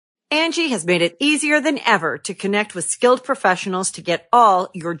Angie has made it easier than ever to connect with skilled professionals to get all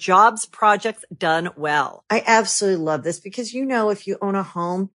your jobs projects done well. I absolutely love this because, if you own a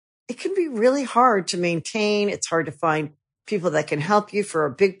home, it can be really hard to maintain. It's hard to find people that can help you for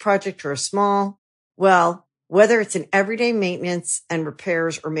a big project or a small. Well, whether it's in everyday maintenance and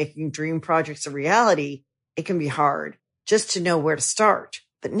repairs or making dream projects a reality, it can be hard just to know where to start.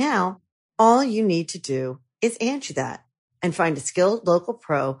 But now all you need to do is Angie that and find a skilled local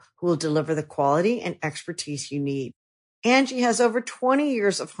pro who will deliver the quality and expertise you need. Angie has over 20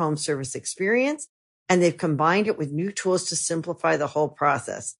 years of home service experience, and they've combined it with new tools to simplify the whole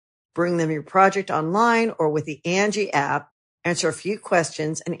process. Bring them your project online or with the Angie app, answer a few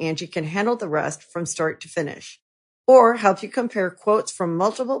questions, and Angie can handle the rest from start to finish. Or help you compare quotes from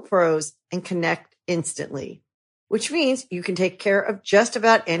multiple pros and connect instantly, which means you can take care of just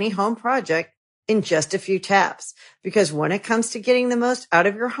about any home project in just a few taps. Because when it comes to getting the most out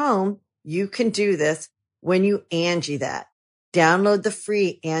of your home, you can do this when you Angie that. Download the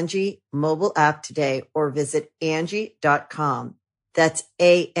free Angie mobile app today or visit Angie.com. That's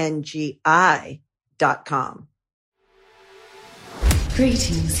ANGI.com.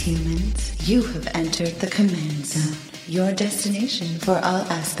 Greetings, humans. You have entered the Command Zone, your destination for all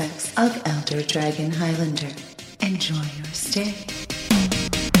aspects of Elder Dragon Highlander. Enjoy your stay.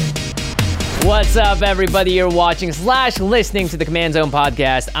 What's up, everybody? You're watching / listening to the Command Zone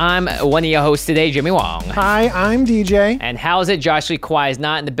podcast. I'm one of your hosts today, Jimmy Wong. Hi, I'm DJ. And how's it? Josh Lee Kwai is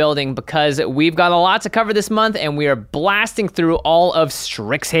not in the building because we've got a lot to cover this month, and we are blasting through all of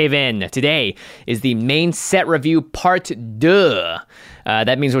Strixhaven. Today is the main set review part 2.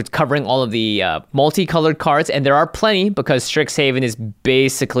 That means we're covering all of the multicolored cards, and there are plenty because Strixhaven is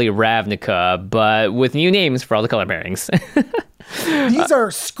basically Ravnica, but with new names for all the color pairings. These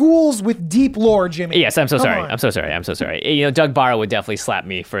are schools with deep lore, Jimmy. Yes, I'm so sorry. I'm so sorry. Doug Barrow would definitely slap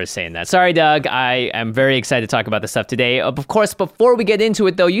me for saying that. Sorry, Doug. I am very excited to talk about this stuff today. Of course, before we get into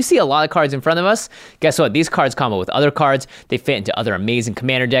it, though, you see a lot of cards in front of us. Guess what? These cards combo with other cards. They fit into other amazing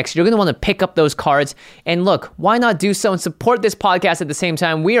commander decks. You're going to want to pick up those cards. And look, why not do so and support this podcast at the same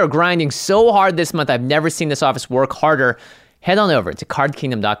time? We are grinding so hard this month. I've never seen this office work harder. Head on over to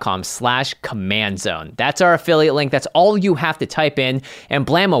cardkingdom.com/command zone. That's our affiliate link. That's all you have to type in. And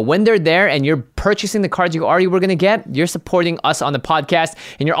blammo, when they're there and you're purchasing the cards you already were going to get, you're supporting us on the podcast.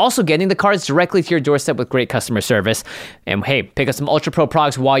 And you're also getting the cards directly to your doorstep with great customer service. And hey, pick up some Ultra Pro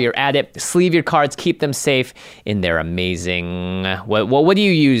procs while you're at it. Sleeve your cards. Keep them safe in their amazing... What do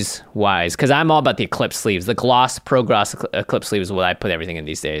you use, Wise? Because I'm all about the Eclipse sleeves. The Pro Gloss Eclipse sleeves is what I put everything in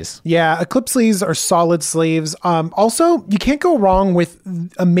these days. Yeah, Eclipse sleeves are solid sleeves. Also, you can't go wrong with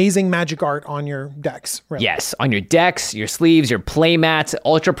amazing magic art on your decks. Really. Yes, on your decks, your sleeves, your play mats.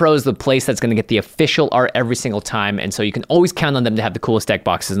 Ultra Pro is the place that's going to get the official art every single time, and so you can always count on them to have the coolest deck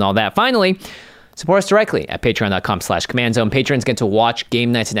boxes and all that. Finally, support us directly at patreon.com/command zone. Patrons get to watch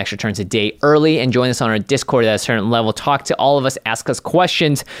game nights and extra turns a day early and join us on our Discord at a certain level. Talk to all of us, ask us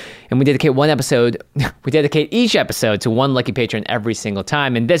questions, and we dedicate each episode to one lucky patron every single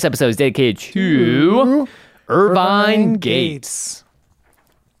time. And this episode is dedicated to Irvine Gates.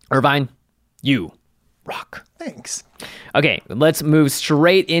 Irvine, you rock. Thanks. Okay, let's move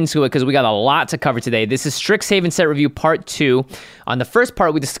straight into it because we got a lot to cover today. This is Strixhaven Set Review Part 2. On the first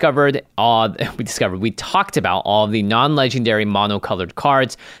part, we talked about all the non-legendary monocolored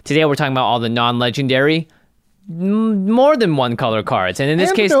cards. Today, we're talking about all the non-legendary more than one color cards, and in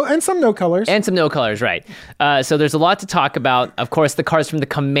this case some no colors, right? So there's a lot to talk about. Of course, the cards from the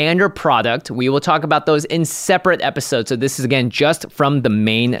Commander product, we will talk about those in separate episodes. So this is again just from the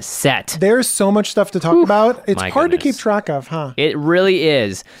main set. There's so much stuff to talk about. It's hard to keep track of, huh? It really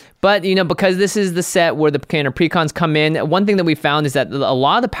is. But, because this is the set where the Commander precons come in, one thing that we found is that a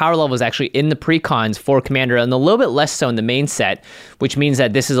lot of the power level is actually in the precons for Commander and a little bit less so in the main set, which means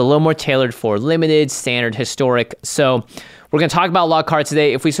that this is a little more tailored for limited, standard, historic. So we're going to talk about a lot of cards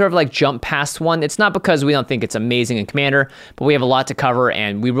today. If we sort of jump past one, it's not because we don't think it's amazing in Commander, but we have a lot to cover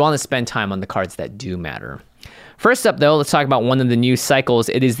and we want to spend time on the cards that do matter. First up, though, let's talk about one of the new cycles.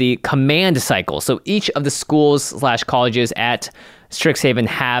 It is the Command cycle. So each of the schools/colleges at Strixhaven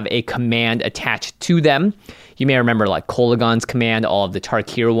have a command attached to them. You may remember Kolagon's command, all of the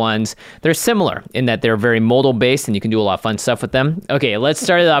Tarkir ones. They're similar in that they're very modal-based and you can do a lot of fun stuff with them. Okay, let's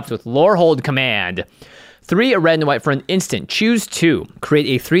start it off with Lorehold command. 3 red and white for an instant. Choose 2. Create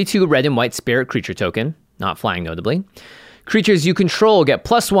a 3/2 red and white spirit creature token. Not flying, notably. Creatures you control get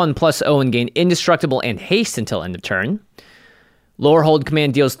 +1/+0 and gain indestructible and haste until end of turn. Lorehold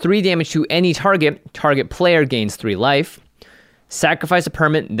command deals 3 damage to any target. Target player gains 3 life. Sacrifice a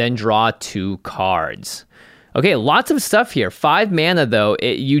permanent, then draw 2 cards. Okay, lots of stuff here. 5 mana, though.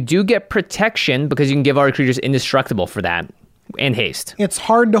 You do get protection because you can give all your creatures indestructible for that. And haste. It's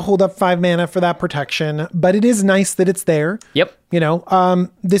hard to hold up 5 mana for that protection, but it is nice that it's there. Yep.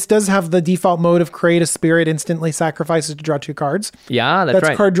 This does have the default mode of create a spirit, instantly sacrifices to draw 2 cards. Yeah, that's right.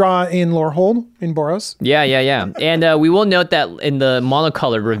 That's card draw in Lorehold in Boros. Yeah. And we will note that in the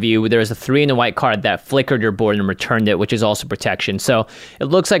monocolored review, there is a 3 and a white card that flickered your board and returned it, which is also protection. So it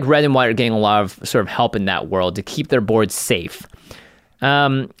looks like red and white are getting a lot of sort of help in that world to keep their boards safe.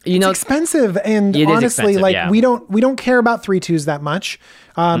 It's expensive, and honestly, we don't care about 3/2s that much.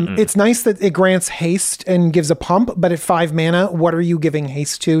 It's nice that it grants haste and gives a pump, but at 5 mana, what are you giving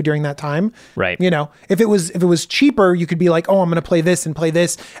haste to during that time? Right. If it was cheaper, you could be like, oh, I'm going to play this,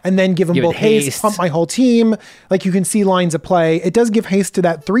 and then give them both haste, pump my whole team. Like, you can see lines of play. It does give haste to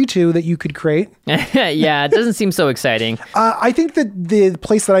that 3/2 that you could create. Yeah, it doesn't seem so exciting. I think that the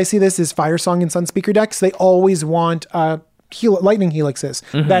place that I see this is Firesong and Sunspeaker decks. They always want lightning helixes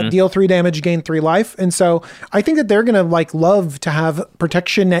that deal 3 damage, gain 3 life. And so I think that they're going to love to have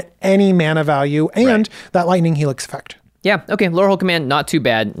protection at any mana value and that lightning helix effect. Yeah, okay, Lorehold Command, not too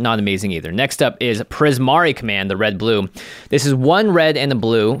bad, not amazing either. Next up is Prismari Command, the red-blue. This is 1 red and a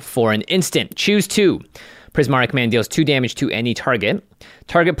blue for an instant. Choose 2. Prismari Command deals 2 damage to any target.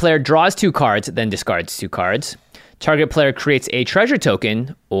 Target player draws 2 cards, then discards 2 cards. Target player creates a treasure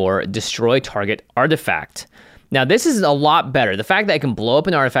token or destroy target artifact. Now, this is a lot better. The fact that I can blow up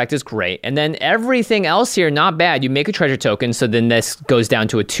an artifact is great. And then everything else here, not bad. You make a treasure token, so then this goes down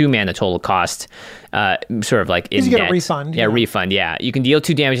to a 2 mana total cost, sort of like in you get a refund. Yeah, refund, yeah. You can deal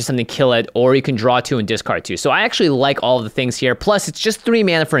 2 damage to something, kill it, or you can draw 2 and discard 2. So I actually like all of the things here. Plus, it's just 3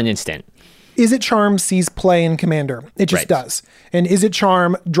 mana for an instant. Izzet Charm sees play in Commander. It just does. And Izzet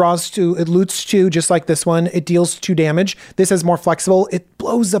Charm draws 2, it loots 2, just like this one. It deals 2 damage. This is more flexible. It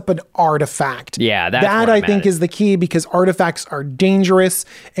blows up an artifact. Yeah, that I think is the key, because artifacts are dangerous.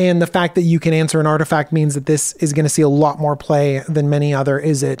 And the fact that you can answer an artifact means that this is going to see a lot more play than many other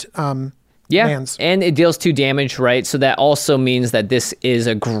Izzet lands. And it deals 2 damage, right? So that also means that this is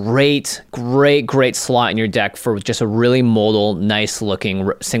a great slot in your deck for just a really modal,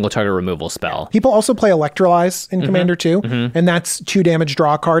 nice-looking single target removal spell. People also play Electrolyze in Commander too, and that's 2 damage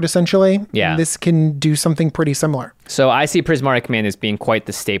draw card, essentially. Yeah. And this can do something pretty similar. So I see Prismari Command as being quite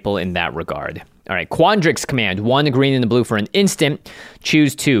the staple in that regard. All right, Quandrix Command, 1 green and a blue for an instant.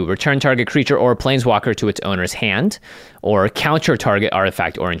 Choose 2. Return target creature or planeswalker to its owner's hand, or counter target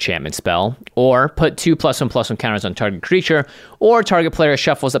artifact or enchantment spell, or put 2 +1/+1 counters on target creature, or target player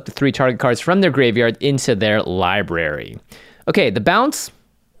shuffles up to 3 target cards from their graveyard into their library. Okay, the bounce.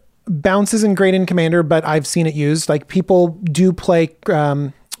 Bounce isn't great in Commander, but I've seen it used. Like, people do play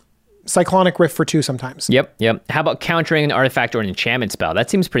Cyclonic Rift for 2 sometimes. Yep. How about countering an artifact or an enchantment spell?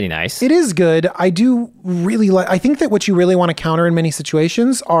 That seems pretty nice. It is good. I do really like, I think that what you really want to counter in many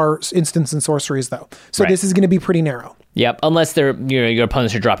situations are instants and sorceries, though. So this is going to be pretty narrow. Yep, unless they're your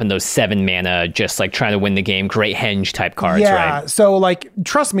opponents are dropping those 7 mana, just like trying to win the game, Great Henge type cards, right? So like,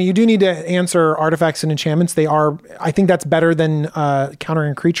 trust me, you do need to answer artifacts and enchantments. I think that's better than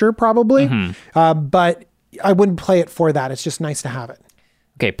countering creature, probably. But I wouldn't play it for that. It's just nice to have it.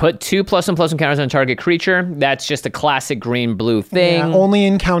 Okay, put 2 +1/+1 counters on target creature. That's just a classic green-blue thing. Yeah, only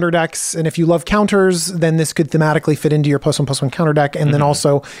in counter decks. And if you love counters, then this could thematically fit into your +1/+1 counter deck, and then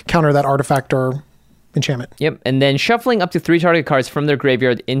also counter that artifact or enchantment. Yep, and then shuffling up to 3 target cards from their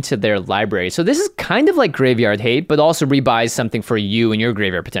graveyard into their library. So this is kind of like Graveyard Hate, but also rebuys something for you in your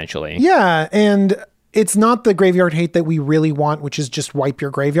graveyard potentially. Yeah, and it's not the Graveyard Hate that we really want, which is just wipe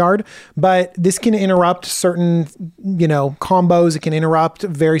your graveyard, but this can interrupt certain, combos. It can interrupt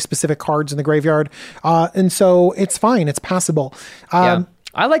very specific cards in the graveyard. And so it's fine. It's passable. Yeah.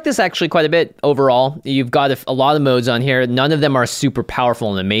 I like this actually quite a bit overall. You've got a lot of modes on here. None of them are super powerful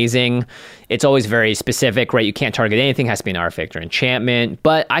and amazing. It's always very specific, right? You can't target anything. It has to be an artifact or enchantment.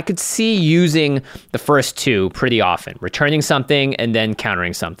 But I could see using the first 2 pretty often. Returning something and then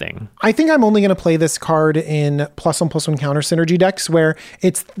countering something. I think I'm only going to play this card in +1/+1 counter synergy decks where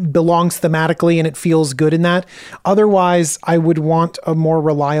it belongs thematically and it feels good in that. Otherwise, I would want a more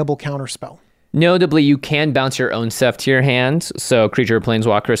reliable counter spell. Notably, you can bounce your own stuff to your hand, so creature or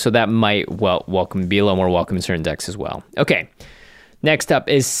planeswalker, so that might be a little more welcome in certain decks as well. Okay, next up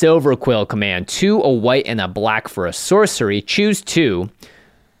is Silver Quill Command. 2, a white, and a black for a sorcery. Choose 2.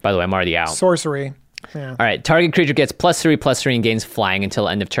 By the way, I'm already out. Sorcery. Yeah. All right, target creature gets +3/+3 and gains flying until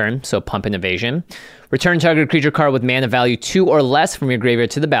end of turn, so pump and evasion. Return target creature card with mana value 2 or less from your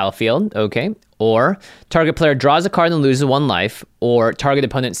graveyard to the battlefield. Okay. Or target player draws a card and loses 1 life, or target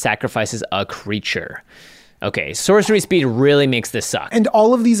opponent sacrifices a creature. Okay, sorcery speed really makes this suck. And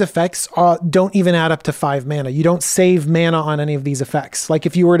all of these effects don't even add up to 5 mana. You don't save mana on any of these effects. Like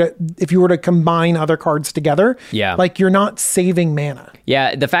if you were to combine other cards together, like you're not saving mana.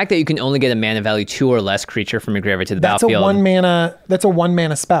 Yeah, the fact that you can only get a mana value 2 or less creature from your graveyard to the battlefield. That's a 1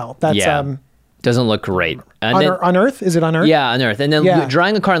 mana spell. That's doesn't look great. Unearth? Is it Unearth? Yeah, Unearth. And then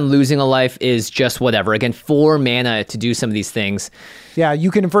drawing a card and losing a life is just whatever. Again, 4 mana to do some of these things. Yeah,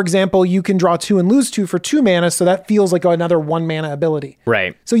 you can, for example, you can draw 2 and lose 2 for 2 mana, so that feels like another 1 mana ability.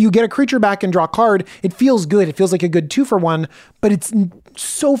 Right. So you get a creature back and draw a card. It feels good. It feels like a good 2 for 1, but it's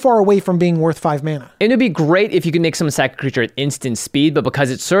so far away from being worth 5 mana. It would be great if you could make someone sack a creature at instant speed, but because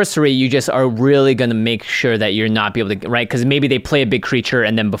it's sorcery, you just are really going to make sure that you're not be able to, right? Because maybe they play a big creature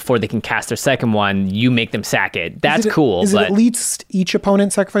and then before they can cast their second one, you make them sack it. That's cool. Is it at least each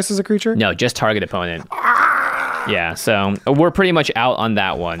opponent sacrifices a creature? No, just target opponent. Yeah, so we're pretty much out on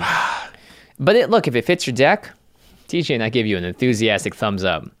that one. But look, if it fits your deck, TJ and I give you an enthusiastic thumbs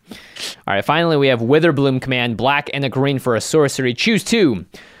up. All right, finally we have Witherbloom command, black and a green for a sorcery. Choose 2.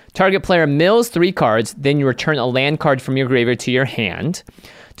 Target player mills 3 cards, then you return a land card from your graveyard to your hand.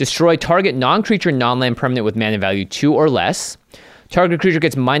 Destroy target non-creature, non-land permanent with mana value 2 or less. Target creature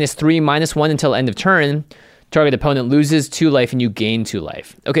gets -3/-1 until end of turn. Target opponent loses 2 life and you gain 2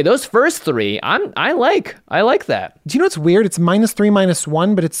 life. Okay, those first 3, I like that. Do you know what's weird? It's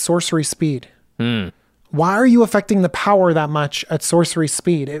 -3/-1, but it's sorcery speed. Why are you affecting the power that much at sorcery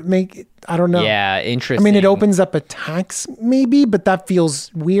speed? I don't know. Yeah, interesting. I mean, it opens up attacks maybe, but that feels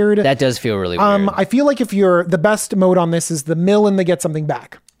weird. That does feel really weird. I feel like the best mode on this is the mill and the get something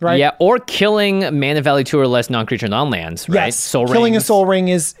back, right? Yeah, or killing mana value 2 or less non-creature non-lands, right? Yes, Soul killing Rings. a soul ring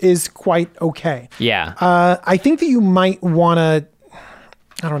is quite okay. Yeah. I think that you might want to,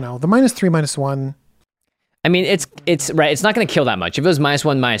 I don't know, the -3/-1. I mean, it's right. It's not going to kill that much. If it was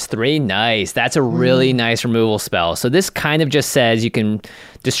 -1, -3, nice. That's a really nice removal spell. So this kind of just says you can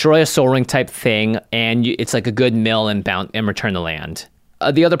destroy a Soul Ring type thing, and it's like a good mill and return the land.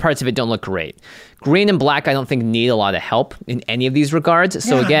 The other parts of it don't look great. Green and black, I don't think need a lot of help in any of these regards.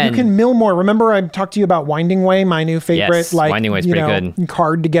 So again, you can mill more. Remember, I talked to you about Winding Way, my new favorite. Yes, Winding Way's pretty good.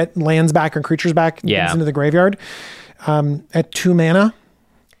 Card to get lands back and creatures back into the graveyard at 2 mana.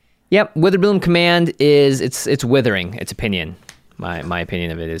 Yep, Witherbloom command it's withering. Its opinion. My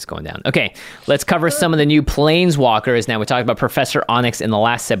opinion of it is going down. Okay, let's cover some of the new planeswalkers. Now, we talked about Professor Onyx in the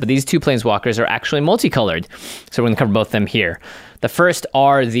last set, but these 2 planeswalkers are actually multicolored. So we're going to cover both of them here. The first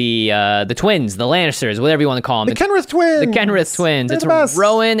are the twins, the Lannisters, whatever you want to call them. The Kenrith twins. The Kenrith twins. They're It's the best.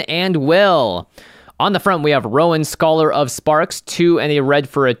 Rowan and Will. On the front, we have Rowan, Scholar of Sparks, 2 and a red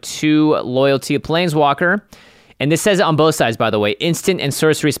for a 2 loyalty planeswalker. And this says it on both sides, by the way. Instant and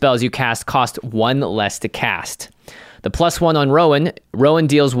sorcery spells you cast cost 1 less to cast. The +1 on Rowan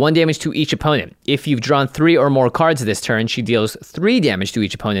deals 1 damage to each opponent. If you've drawn 3 or more cards this turn, she deals 3 damage to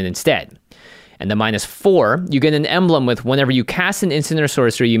each opponent instead. And the -4, you get an emblem with whenever you cast an instant or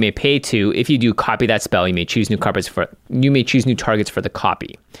sorcery, you may pay 2. If you do copy that spell, you may choose new targets for the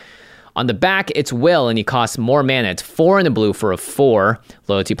copy. On the back, it's Will, and he costs more mana. It's 4 in the blue for a 4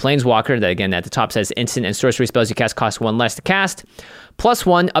 loyalty planeswalker. That again at the top says instant and sorcery spells you cast cost 1 less to cast.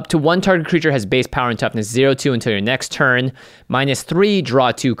 +1, up to 1 target creature has base power and toughness 0-2 until your next turn. -3,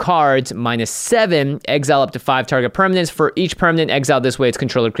 draw 2 cards. -7, exile up to 5 target permanents. For each permanent exiled this way, its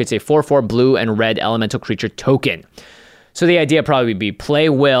controller creates a 4/4 blue and red elemental creature token. So the idea probably would be play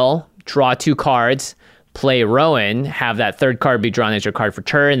Will, draw 2 cards, play Rowan, have that 3rd card be drawn as your card for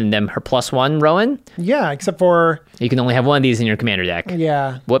turn, and then her +1 Rowan. Yeah, except for You can only have one of these in your commander deck.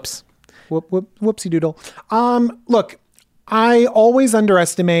 Yeah. Whoops. Whoopsie doodle. Look, I always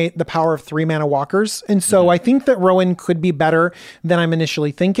underestimate the power of 3 mana walkers, and so I think that Rowan could be better than I'm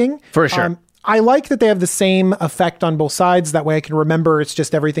initially thinking. For sure. I like that they have the same effect on both sides. That way I can remember it's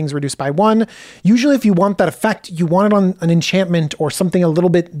just everything's reduced by 1. Usually if you want that effect, you want it on an enchantment or something a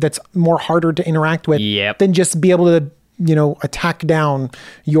little bit that's more harder to interact with than just be able to, attack down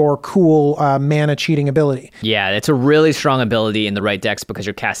your cool mana cheating ability. Yeah, it's a really strong ability in the right decks because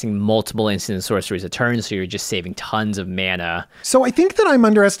you're casting multiple instant and sorceries a turn, so you're just saving tons of mana. So I think that I'm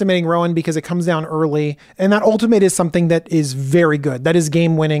underestimating Rowan because it comes down early, and that ultimate is something that is very good. That is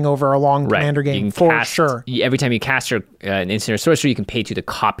game winning over a long commander game for sure. Every time you cast an instant or sorcery, you can pay 2 to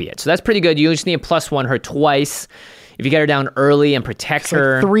copy it. So that's pretty good. You just need a +1 her twice. If you get her down early and protect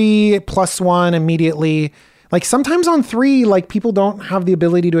her. 3 +1 immediately. Like sometimes on 3, like people don't have the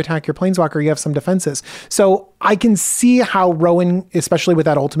ability to attack your planeswalker. You have some defenses. So I can see how Rowan, especially with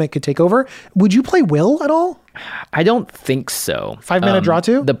that ultimate, could take over. Would you play Will at all? I don't think so. 5 mana draw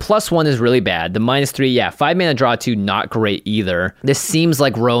 2? The +1 is really bad. The -3, yeah. 5 mana draw 2, not great either. This seems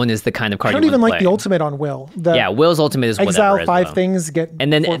like Rowan is the kind of card I don't even like the ultimate on Will. Will's ultimate is exile whatever. 5 things, get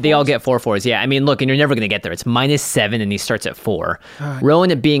and then 4 they all fours. get 4/4s. Yeah, I mean, look, and you're never going to get there. It's -7 and he starts at 4.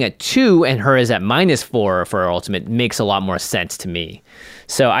 Rowan at being at 2 and her is at -4 for her ultimate makes a lot more sense to me.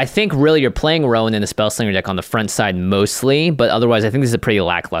 So I think really you're playing Rowan in a Spellslinger deck on the front side mostly, but otherwise I think this is a pretty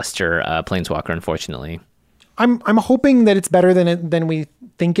lackluster Planeswalker, unfortunately. I'm hoping that it's better than we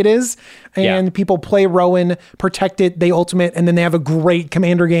think it is, and people play Rowan, protect it, they ultimate, and then they have a great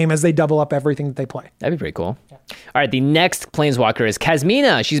commander game as they double up everything that they play. That'd be pretty cool. Yeah. All right, the next Planeswalker is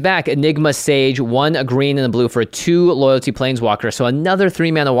Kasmina. She's back. Enigma Sage, 1 a green and a blue for a 2 loyalty Planeswalker, so another 3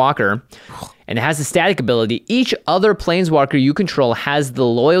 mana walker. And it has the static ability. Each other Planeswalker you control has the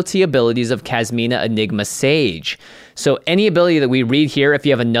loyalty abilities of Kasmina Enigma Sage. So any ability that we read here, if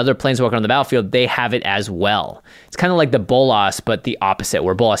you have another Planeswalker on the battlefield, they have it as well. It's kind of like the Bolas, but the opposite,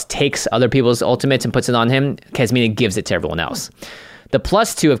 where Bolas takes other people's ultimates and puts it on him. Kasmina gives it to everyone else. The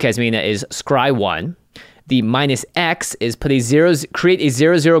 +2 of Kasmina is Scry 1. The -X is create a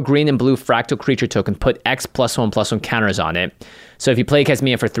 0/0 green and blue fractal creature token, put X +1/+1 counters on it. So if you play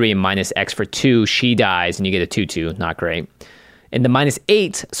Kasmina for 3 and -X for 2, she dies and you get a 2/2. Not great. And the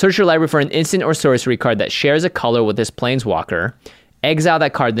 -8, search your library for an instant or sorcery card that shares a color with this Planeswalker. Exile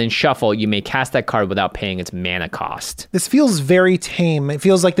that card, then shuffle. You may cast that card without paying its mana cost. This feels very tame. It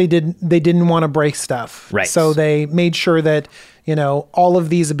feels like they didn't want to break stuff. Right. So they made sure that, all of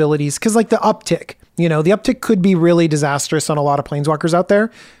these abilities, because like the uptick, the uptick could be really disastrous on a lot of Planeswalkers out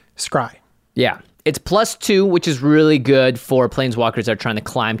there. Scry. Yeah. It's +2, which is really good for Planeswalkers that are trying to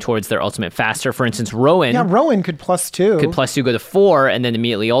climb towards their ultimate faster. For instance, Rowan. Yeah, Rowan could +2. Could +2 go to 4 and then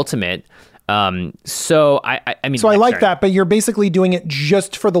immediately ultimate. So I mean, so I like that, but you're basically doing it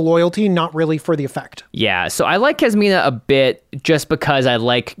just for the loyalty, not really for the effect. Yeah. So I like Kasmina a bit just because I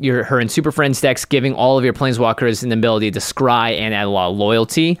like her in Super Friends decks, giving all of your Planeswalkers an ability to scry and add a lot of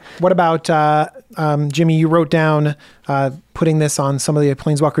loyalty. What about, Jimmy, you wrote down, putting this on some of the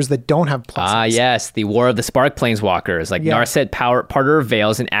Planeswalkers that don't have pluses. Yes. The War of the Spark Planeswalkers, like Narset, Parter of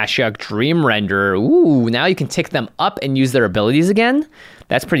Veils, and Ashiok Dream Renderer. Ooh, now you can tick them up and use their abilities again.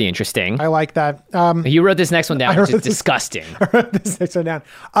 That's pretty interesting. I like that. You wrote this next one down, which is disgusting. I wrote this next one down.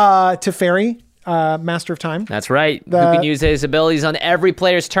 Teferi, Master of Time. That's right. Who can use his abilities on every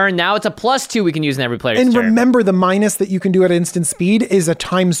player's turn. Now it's a +2 we can use in every player's turn. And remember, the minus that you can do at instant speed is a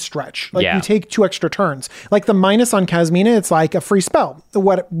time stretch. Like you take 2 extra turns. Like the minus on Kasmina, it's like a free spell.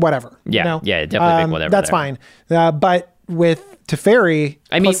 Whatever. Yeah, definitely big whatever. That's fine. But with Teferi,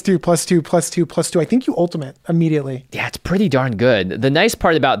 I mean, +2. I think you ultimate immediately. Yeah, it's pretty darn good. The nice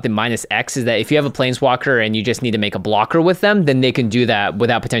part about the -X is that if you have a Planeswalker and you just need to make a blocker with them, then they can do that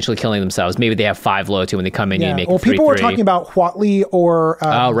without potentially killing themselves. Maybe they have 5 loyalty when they come in. You make people were talking about Huatli or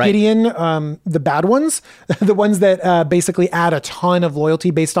Gideon, the bad ones, the ones that basically add a ton of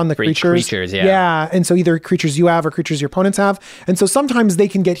loyalty based on the creatures. Yeah, and so either creatures you have or creatures your opponents have, and so sometimes they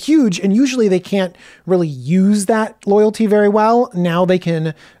can get huge, and usually they can't really use that loyalty very well. Now they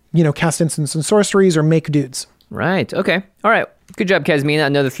can, cast instants and sorceries or make dudes. Right. Okay. All right. Good job, Kasmina.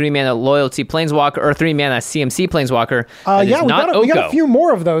 Another 3 mana loyalty Planeswalker or 3 mana CMC Planeswalker. We got a few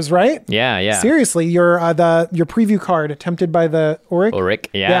more of those, right? Yeah. Seriously, your preview card, Tempted by the Auric.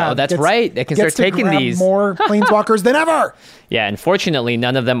 Yeah. That's right. They can start taking these more Planeswalkers than ever. Yeah. Unfortunately,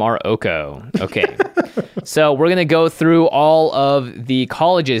 none of them are Oko. Okay. So we're gonna go through all of the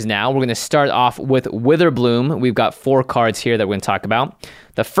colleges now. We're gonna start off with Witherbloom. We've got 4 cards here that we're gonna talk about.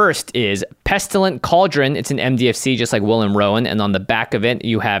 The first is Pestilent Cauldron. It's an MDFC, just like Will and Rowan. And on the back of it,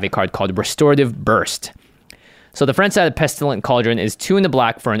 you have a card called Restorative Burst. So the front side of Pestilent Cauldron is 2 in the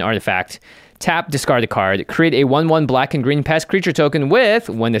black for an artifact. Tap, discard a card. Create a 1/1 black and green pest creature token with,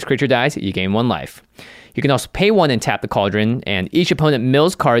 when this creature dies, you gain 1 life. You can also pay 1 and tap the Cauldron, and each opponent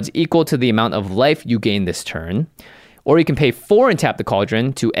mills cards equal to the amount of life you gain this turn. Or you can pay 4 and tap the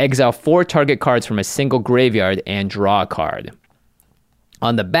Cauldron to exile 4 target cards from a single graveyard and draw a card.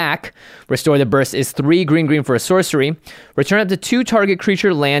 On the back, Restorative Burst is 3 green for a sorcery. Return up to 2 target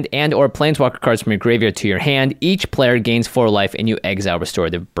creature, land, and or Planeswalker cards from your graveyard to your hand. Each player gains 4 life, and you exile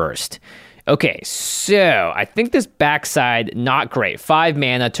Restorative Burst. Okay, so I think this backside, not great. 5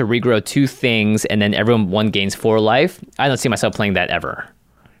 mana to regrow 2 things, and then everyone gains 4 life. I don't see myself playing that ever.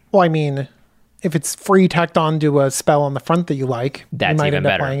 Well, I mean, if it's free tacked on to a spell on the front that you like, that's you might even end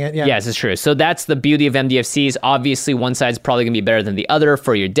up better. playing it. Yeah. Yes, it's true. So that's the beauty of MDFCs. Obviously, one side's probably going to be better than the other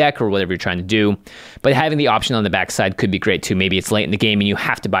for your deck or whatever you're trying to do. But having the option on the backside could be great too. Maybe it's late in the game and you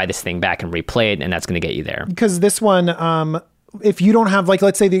have to buy this thing back and replay it, and that's going to get you there. Because this one, if you don't have, like,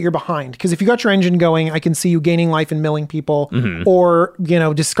 let's say that you're behind, because if you got your engine going, I can see you gaining life and milling people, or,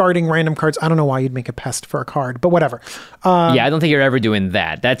 discarding random cards. I don't know why you'd make a pest for a card, but whatever. Yeah, I don't think you're ever doing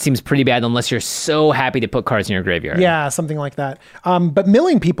that. That seems pretty bad unless you're so happy to put cards in your graveyard. Yeah, something like that. But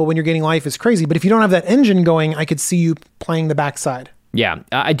milling people when you're gaining life is crazy. But if you don't have that engine going, I could see you playing the backside. Yeah,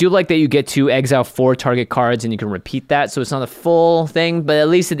 I do like that you get to exile 4 target cards and you can repeat that, so it's not a full thing, but at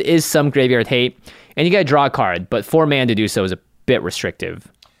least it is some graveyard hate. And you got to draw a card, but 4 mana to do so is a bit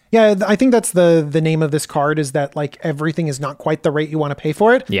restrictive. Yeah, I think that's the name of this card, is that like everything is not quite the rate you want to pay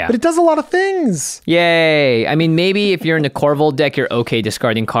for it. Yeah. But it does a lot of things. Yay. I mean, maybe if you're in the Corvold deck, you're okay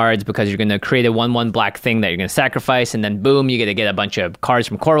discarding cards because you're going to create a 1/1 black thing that you're going to sacrifice, and then boom, you get to get a bunch of cards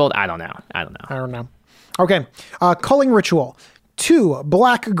from Corvold. I don't know. Okay. Culling Ritual. 2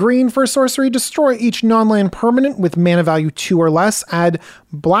 black-green for sorcery. Destroy each non-land permanent with mana value 2 or less. Add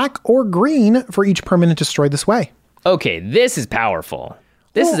black or green for each permanent destroyed this way. Okay, this is powerful.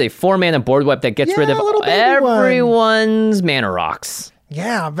 This is a 4 mana board wipe that gets rid of everyone's mana rocks.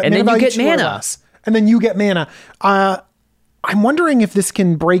 Yeah, and then you get mana. And then you get mana. I'm wondering if this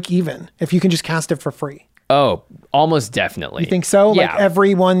can break even, if you can just cast it for free. Oh, almost definitely. You think so? Yeah. Like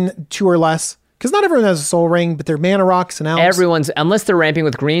everyone 2 or less? Because not everyone has a Soul Ring, but they're mana rocks and elves. Unless they're ramping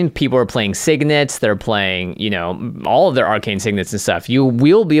with green, people are playing signets, they're playing, all of their arcane signets and stuff. You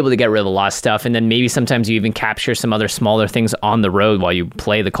will be able to get rid of a lot of stuff, and then maybe sometimes you even capture some other smaller things on the road while you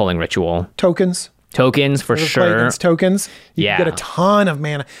play the Culling Ritual. Tokens for sure. Tokens. You can get a ton of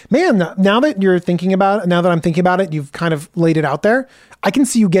mana. Man, now that I'm thinking about it, you've kind of laid it out there. I can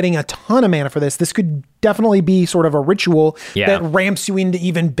see you getting a ton of mana for this. This could definitely be sort of a ritual that ramps you into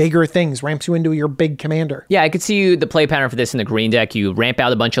even bigger things, ramps you into your big commander. Yeah, I could see the play pattern for this in the green deck. You ramp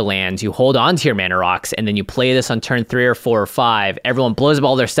out a bunch of lands, you hold on to your mana rocks, and then you play this on turn 3 or 4 or 5. Everyone blows up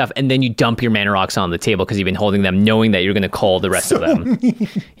all their stuff, and then you dump your mana rocks on the table because you've been holding them, knowing that you're going to call the rest of them.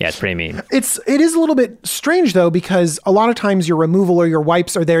 Yeah, it's pretty mean. It is a little bit strange, though, because a lot of times your removal or your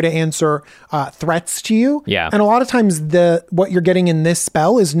wipes are there to answer threats to you. Yeah. And a lot of times what you're getting in this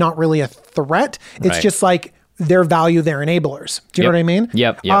spell is not really a threat. It's just like their value, their enablers. Do you know what I mean?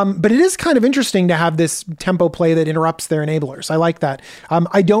 Yep. But it is kind of interesting to have this tempo play that interrupts their enablers. I like that.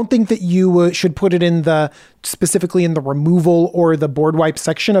 I don't think that you should put it specifically in the removal or the board wipe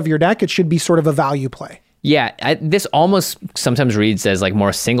section of your deck. It should be sort of a value play. Yeah, this almost sometimes reads as like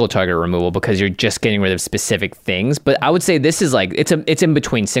more single target removal because you're just getting rid of specific things. But I would say this is like it's in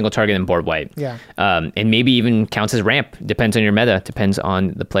between single target and board wipe. Yeah. And maybe even counts as ramp. Depends on your meta. Depends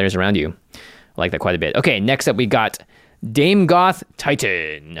on the players around you. I like that quite a bit. Okay, next up we got Damegoth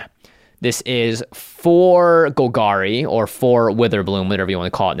Titan. This is 4 Golgari or 4 Witherbloom, whatever you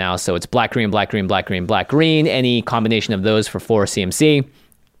want to call it now. So it's black, green, black, green, black, green, black, green. Any combination of those for 4 CMC.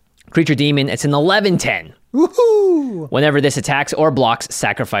 Creature demon, it's an 11/10. Woohoo! Whenever this attacks or blocks,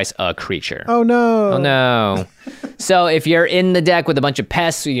 sacrifice a creature. Oh no. Oh no. So if you're in the deck with a bunch of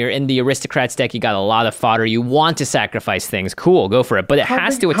pests, you're in the aristocrats deck, you got a lot of fodder, you want to sacrifice things, cool, go for it. But it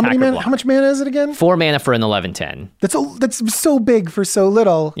has to attack or block. How much mana is it again? 4 mana for an 11/10. That's so big for so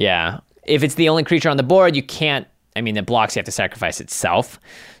little. Yeah. If it's the only creature on the board, you can't, it blocks, you have to sacrifice itself.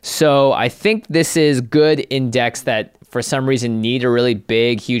 So I think this is good in decks that for some reason need a really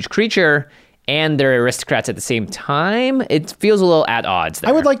big, huge creature and they're aristocrats at the same time. It feels a little at odds there.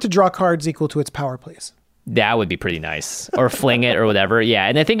 I would like to draw cards equal to its power, please. That would be pretty nice. Or fling it or whatever. Yeah,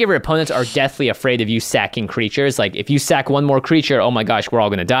 and I think if your opponents are deathly afraid of you sacking creatures, like if you sack one more creature, oh my gosh, we're all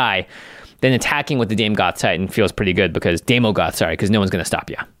going to die, then attacking with the Damegoth Titan feels pretty good because because no one's going to stop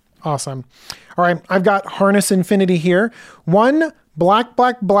you. Awesome. All right, I've got Harness Infinity here. 1 black,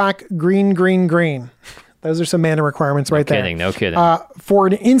 black, black, green, green, green. Those are some mana requirements right there. No kidding. For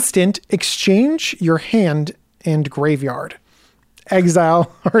an instant, exchange your hand and graveyard.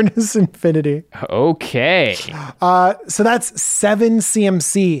 Exile Harness Infinity. Okay. So that's 7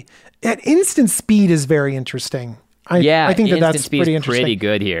 CMC. At instant speed is very interesting. I think that's pretty interesting. Pretty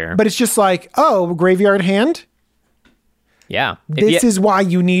good here. But it's just like, graveyard hand. Yeah. This is why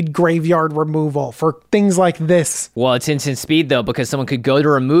you need graveyard removal for things like this. Well, it's instant speed, though, because someone could go to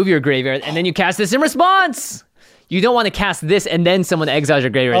remove your graveyard, and then you cast this in response. You don't want to cast this, and then someone exiles your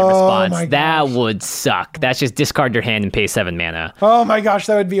graveyard in response. That would suck. That's just discard your hand and pay 7 mana. Oh my gosh,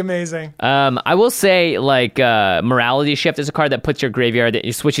 that would be amazing. I will say, Morality Shift is a card that puts your graveyard,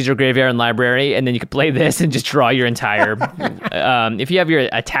 it switches your graveyard and library, and then you could play this and just draw your entire... if you have your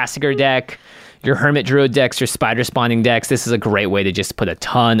Tasigur deck... Your Hermit Druid decks, your Spider Spawning decks, this is a great way to just put a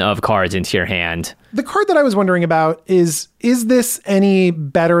ton of cards into your hand. The card that I was wondering about is this any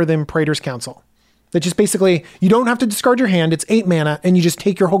better than Praetor's Council? That just basically, you don't have to discard your hand, it's 8 mana, and you just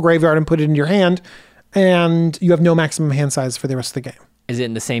take your whole graveyard and put it into your hand. and you have no maximum hand size for the rest of the game. Is it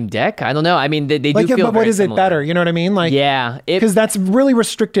in the same deck? I don't know. I mean, they do Like, feel but very what is similar. it better? You know what I mean? Like, Yeah. because that's really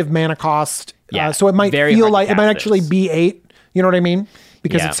restrictive mana cost. Yeah, So it might very feel hard to like it might cast actually this. be 8. You know what I mean?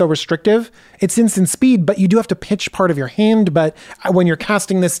 Because Yeah. it's so restrictive. It's instant speed, but you do have to pitch part of your hand. But when you're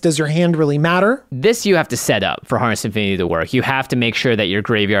casting this, does your hand really matter? This you have to set up for Harness Infinity to work. You have to make sure that your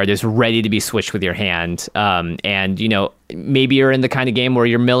graveyard is ready to be switched with your hand. And, you know, maybe you're in the kind of game where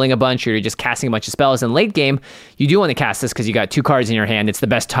you're milling a bunch or you're just casting a bunch of spells. In late game, you do want to cast this because you got 2 cards in your hand. It's the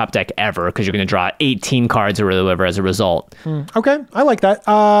best top deck ever because you're going to draw 18 cards or whatever as a result. Okay, I like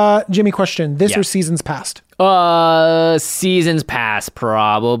that. Jimmy, question: This Yeah. or Seasons Past? Seasons pass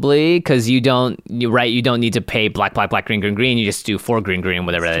probably because you don't need to pay black, green, green. You just do 4 green,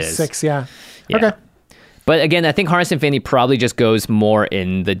 whatever that is. 6, yeah. Yeah. Okay. But again, I think Harness Infinity probably just goes more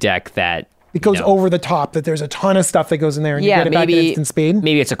in the deck that It goes over the top, that there's a ton of stuff that goes in there and you get it back at instant speed.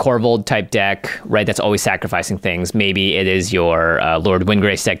 Maybe it's a Corvold type deck, right? That's always sacrificing things. Maybe it is your Lord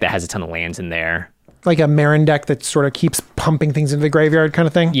Windgrace deck that has a ton of lands in there. Like a Marin deck that sort of keeps pumping things into the graveyard kind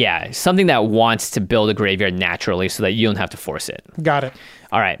of thing. Yeah, something that wants to build a graveyard naturally so that you don't have to force it. Got it.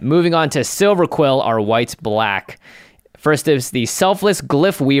 All right, moving on to Silver Quill, our white-black. First is the Selfless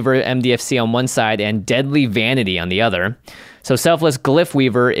Glyph Weaver MDFC on one side and Deadly Vanity on the other. So Selfless Glyph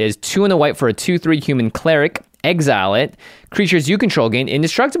Weaver is 2 and a white for a 2/3 human cleric. Exile it. Creatures you control gain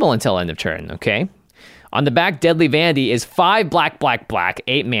indestructible until end of turn, okay? On the back, Deadly Vanity is 5 black,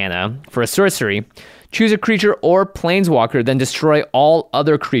 8 mana for a sorcery. Choose a creature or planeswalker, then destroy all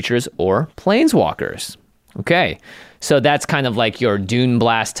other creatures or planeswalkers. Okay, so that's kind of like your Dune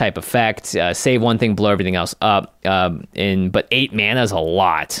Blast type effect. Save one thing, blow everything else up. But 8 mana is a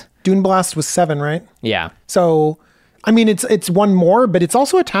lot. Dune Blast was 7, right? Yeah. So, I mean, it's one more, but it's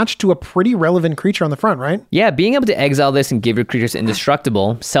also attached to a pretty relevant creature on the front, right? Yeah, being able to exile this and give your creatures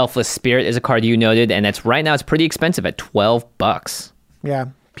indestructible. Selfless Spirit is a card you noted, and it's right now it's pretty expensive at $12. Yeah.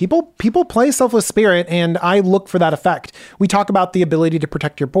 People play Selfless Spirit, and I look for that effect. We talk about the ability to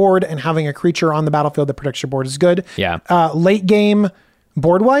protect your board, and having a creature on the battlefield that protects your board is good. Yeah. Late game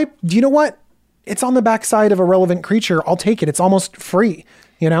board wipe. Do you know what? It's on the backside of a relevant creature. I'll take it. It's almost free.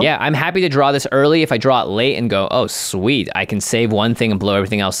 You know? Yeah, I'm happy to draw this early. If I draw it late and go, oh, sweet, I can save one thing and blow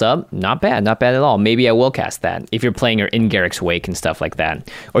everything else up. Not bad at all. Maybe I will cast that if you're playing your Ingarrick's Wake and stuff like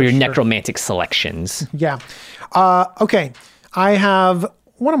that, or your Necromantic Selections. Yeah. Okay. I have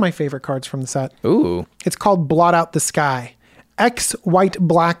one of my favorite cards from the set. Ooh. It's called Blot Out the Sky. X white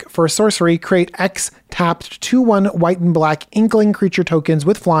black for a sorcery. Create X tapped 2/1 white and black inkling creature tokens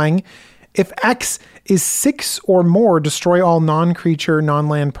with flying. If X is 6 or more, destroy all non-creature,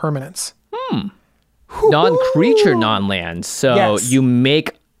 non-land permanents. Non-creature, non-land. So Yes. you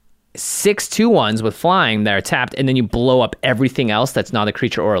make 6 2/1s with flying that are tapped, and then you blow up everything else that's not a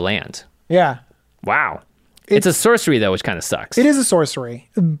creature or a land. Yeah. Wow. It's a sorcery, though, which kind of sucks. It is a sorcery,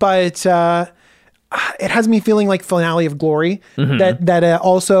 but it has me feeling like Finale of Glory, that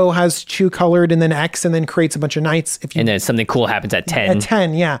also has 2 colored and then X and then creates a bunch of knights. If you And then something cool happens at 10. At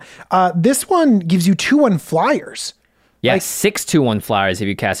 10, yeah. This one gives you 2/1 flyers. Yeah, like- 6 2/1 flyers if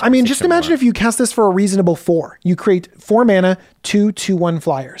you cast. I mean, just imagine if you cast this for a reasonable 4. You create 4 mana, 2 2/1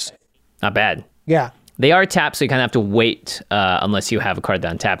 flyers. Not bad. Yeah. They are tapped, so you kind of have to wait, unless you have a card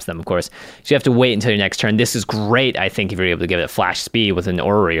that untaps them, of course. So you have to wait until your next turn. This is great, I think, if you're able to give it flash speed with an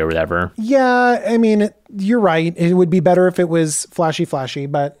orrery or whatever. Yeah, I mean, you're right. It would be better if it was flashy,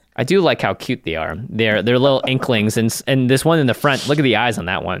 but I do like how cute they are. They're little inklings, and this one in the front, look at the eyes on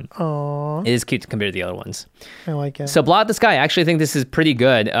that one. Aww. It is cute compared to the other ones. I like it. So Blot the Sky, I actually think this is pretty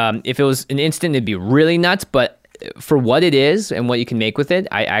good. If it was an instant, it'd be really nuts, but for what it is and what you can make with it,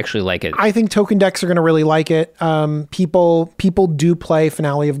 I actually like it. I think token decks are going to really like it. People do play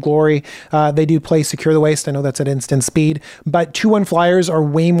Finale of Glory. They do play Secure the Waste. I know that's at instant speed, but 2/1 flyers are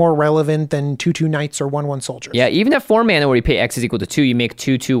way more relevant than 2/2 knights or 1/1 soldiers. Yeah, even at 4 mana where you pay X is equal to 2, you make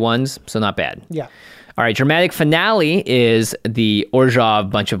 2 2/1s, so not bad. Yeah. All right, Dramatic Finale is the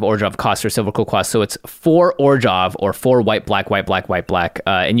Orzhov, bunch of Orzhov costs or Silver Quill costs. So it's 4 Orzhov or 4 white, black.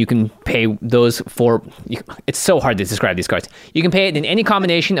 And you can pay those 4. It's so hard to describe these cards. You can pay it in any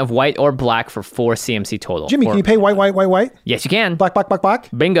combination of white or black for 4 CMC total. Jimmy, can you pay white? Yes, you can. Black?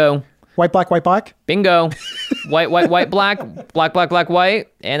 Bingo. White, black? Bingo. white, black, white.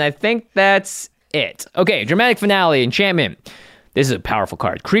 And I think that's it. Okay, Dramatic Finale, enchantment. This is a powerful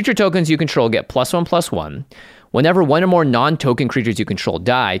card. Creature tokens you control get +1/+1. Whenever one or more non-token creatures you control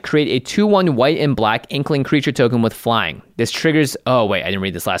die, create a 2/1 white and black inkling creature token with flying. This triggers... Oh, wait, I didn't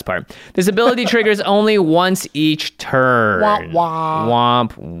read this last part. This ability triggers only once each turn. Womp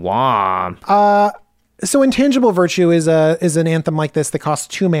womp. Womp womp. So Intangible Virtue is an anthem like this that costs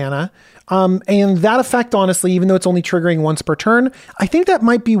 2 mana. And that effect, honestly, even though it's only triggering once per turn, I think that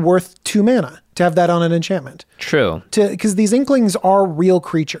might be worth 2 mana to have that on an enchantment. True. Because these Inklings are real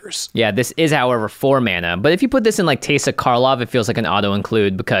creatures. Yeah, this is, however, 4 mana. But if you put this in like Teysa Karlov, it feels like an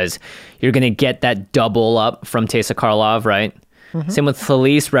auto-include because you're going to get that double up from Teysa Karlov, right? Same with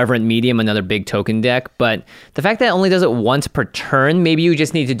Felice, Reverent Medium, another big token deck. But the fact that it only does it once per turn, maybe you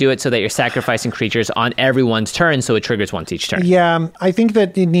just need to do it so that you're sacrificing creatures on everyone's turn so it triggers once each turn. Yeah, I think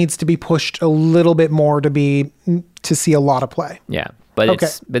that it needs to be pushed a little bit more to see a lot of play. Yeah, but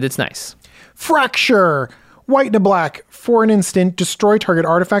it's nice. Fracture. White and a black. For an instant, destroy target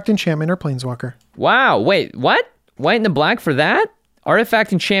artifact, enchantment, or planeswalker. Wow, wait, what? White and a black for that?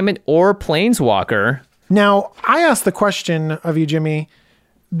 Artifact, enchantment, or planeswalker? Now, I asked the question of you, Jimmy,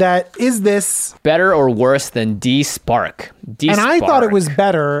 that is this better or worse than D-Spark? And I thought it was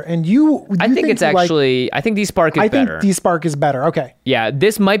better, and I think it's actually, I think D-Spark is better. I think D-Spark is better, okay. Yeah,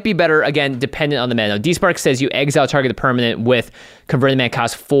 this might be better, again, dependent on the mana. D-Spark says you exile target permanent with converted mana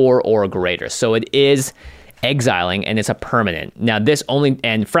cost 4 or greater. So it is exiling, and it's a permanent. Now,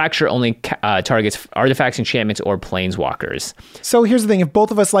 and Fracture only targets artifacts, enchantments, or planeswalkers. So here's the thing, if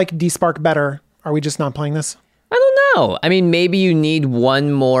both of us like D-Spark better, are we just not playing this? I don't know. I mean, maybe you need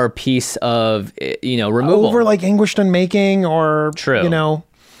one more piece of, removal. Over like Anguished Unmaking or, True.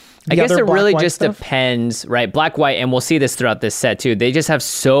 I guess it really just depends, right? Black-white, and we'll see this throughout this set too. They just have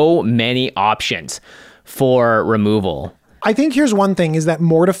so many options for removal. I think here's one thing is that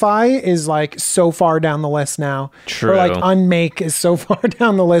Mortify is like so far down the list now. True. Or like Unmake is so far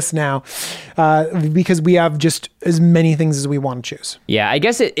down the list now because we have just as many things as we want to choose. Yeah, I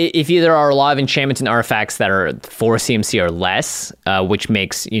guess if there are a lot of enchantments and artifacts that are 4 CMC or less, which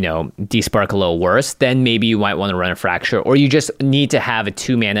makes, D-Spark a little worse, then maybe you might want to run a Fracture, or you just need to have a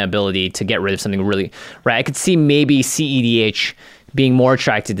 2 mana ability to get rid of something really, right? I could see maybe CEDH being more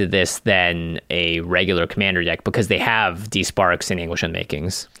attracted to this than a regular commander deck because they have D-Sparks and Anguish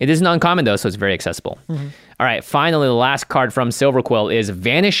Unmakings. It is non-common though, so it's very accessible. Mm-hmm. All right, finally, the last card from Silverquill is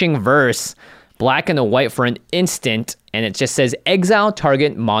Vanishing Verse, black and a white for an instant, and it just says exile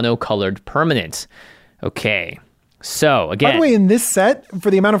target monocolored permanent. Okay, so again. By the way, in this set, for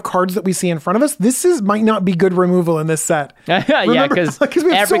the amount of cards that we see in front of us, might not be good removal in this set. Yeah, because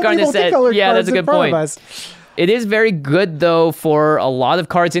we have every so card in this set, yeah, that's a good point. It is very good, though, for a lot of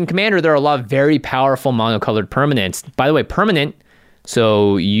cards in Commander. There are a lot of very powerful monocolored permanents. By the way, permanent,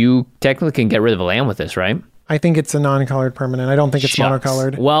 so you technically can get rid of a land with this, right? I think it's a non-colored permanent. I don't think it's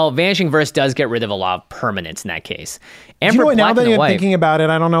monocolored. Well, Vanishing Verse does get rid of a lot of permanents in that case. And for now that I'm thinking about it,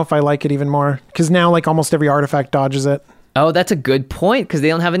 I don't know if I like it even more. Because now, like, almost every artifact dodges it. Oh, that's a good point, because they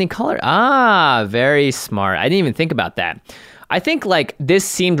don't have any color. Ah, very smart. I didn't even think about that. I think, like, this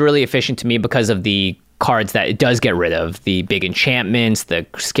seemed really efficient to me because of the cards that it does get rid of, the big enchantments, the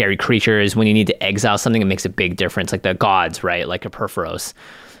scary creatures. When you need to exile something, it makes a big difference, like the gods, right? Like a Perforos.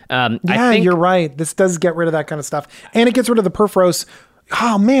 You're right. This does get rid of that kind of stuff. And it gets rid of the Perforos.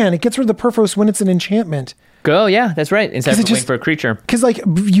 Oh, man, it gets rid of the Perforos when it's an enchantment. Yeah, that's right. Instead of waiting for a creature. Because, like,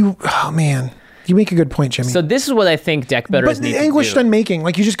 you make a good point, Jimmy. So this is what I think deck builders need to do. But Anguished Unmaking,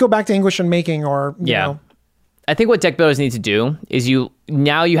 like, you just go back to Anguished Unmaking or, you know. I think what deck builders need to do is you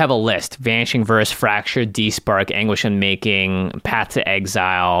have a list: Vanishing Verse, Fracture, D-Spark, Anguish Unmaking, Path to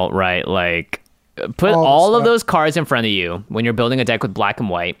Exile, right? Like, put all of those cards in front of you when you're building a deck with black and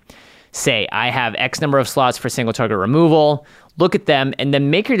white. Say, I have X number of slots for single target removal. Look at them, and then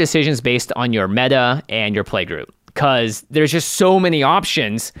make your decisions based on your meta and your playgroup. Because there's just so many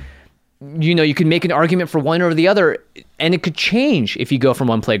options. You know, you can make an argument for one or the other, and it could change if you go from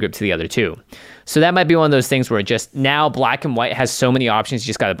one playgroup to the other too. So that might be one of those things where just now black and white has so many options.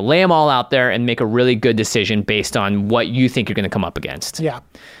 You just got to lay them all out there and make a really good decision based on what you think you're going to come up against. Yeah.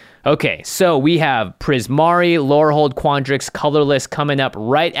 Okay, so we have Prismari, Lorehold, Quandrix, Colorless coming up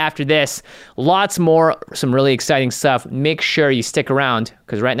right after this. Lots more, some really exciting stuff. Make sure you stick around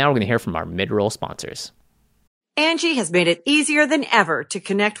because right now we're going to hear from our mid-roll sponsors. Angie has made it easier than ever to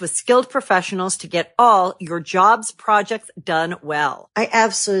connect with skilled professionals to get all your jobs projects done well. I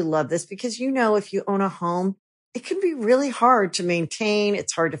absolutely love this because, you know, if you own a home, it can be really hard to maintain.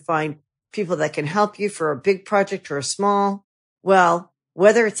 It's hard to find people that can help you for a big project or a small. Well,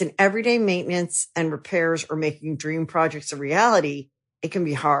 whether it's in everyday maintenance and repairs or making dream projects a reality, it can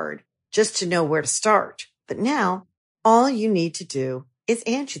be hard just to know where to start. But now all you need to do is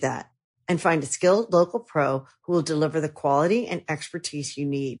Angie that and find a skilled local pro who will deliver the quality and expertise you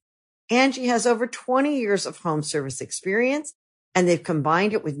need. Angie has over 20 years of home service experience, and they've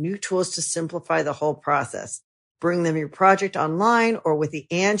combined it with new tools to simplify the whole process. Bring them your project online or with the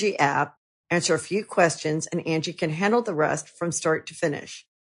Angie app, answer a few questions, and Angie can handle the rest from start to finish.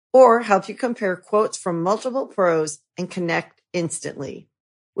 Or help you compare quotes from multiple pros and connect instantly.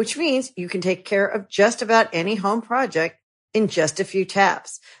 Which means you can take care of just about any home project in just a few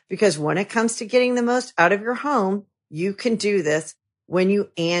taps. Because when it comes to getting the most out of your home, you can do this when you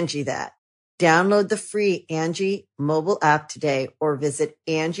Angie that. Download the free Angie mobile app today or visit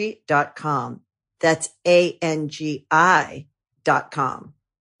Angie.com. That's ANGI.com.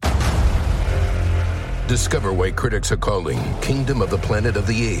 Discover why critics are calling Kingdom of the Planet of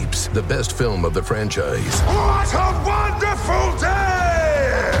the Apes the best film of the franchise. What a wonderful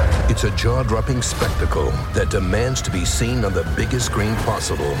day! It's a jaw-dropping spectacle that demands to be seen on the biggest screen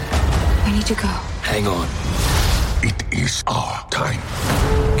possible. We need to go. Hang on. It is our time.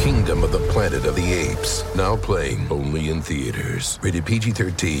 Kingdom of the Planet of the Apes. Now playing only in theaters. Rated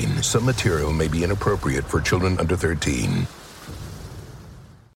PG-13. Some material may be inappropriate for children under 13.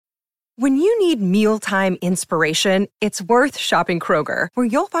 When you need mealtime inspiration, it's worth shopping Kroger, where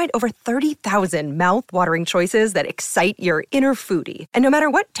you'll find over 30,000 mouth-watering choices that excite your inner foodie. And no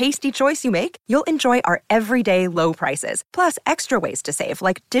matter what tasty choice you make, you'll enjoy our everyday low prices, plus extra ways to save,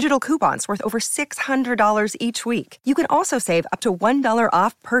 like digital coupons worth over $600 each week. You can also save up to $1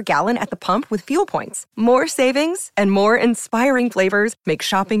 off per gallon at the pump with fuel points. More savings and more inspiring flavors make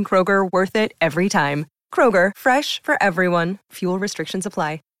shopping Kroger worth it every time. Kroger, fresh for everyone. Fuel restrictions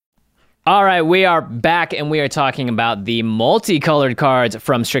apply. All right, we are back, and we are talking about the multicolored cards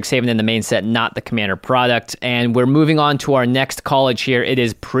from Strixhaven in the main set, not the Commander product. And we're moving on to our next college here. It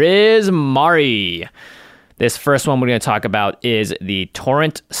is Prismari. This first one we're going to talk about is the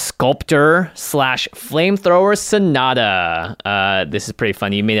Torrent Sculptor / Flamethrower Sonata. This is pretty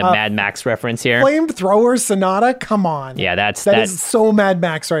funny. You made a Mad Max reference here. Flamethrower Sonata? Come on. Yeah, that is so Mad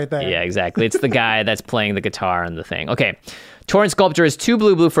Max right there. Yeah, exactly. It's the guy that's playing the guitar on the thing. Okay. Torrent Sculptor is 2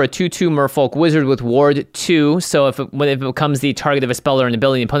 blue for a 2/2 Merfolk Wizard with Ward 2. So if it becomes the target of a spell or an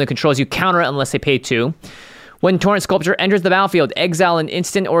ability the opponent controls, you counter it unless they pay 2. When Torrent Sculptor enters the battlefield, exile an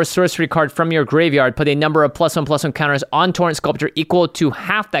instant or a sorcery card from your graveyard. Put a number of +1/+1 counters on Torrent Sculptor equal to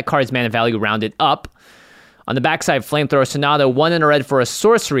half that card's mana value rounded up. On the backside, Flamethrower Sonata, 1 and a red for a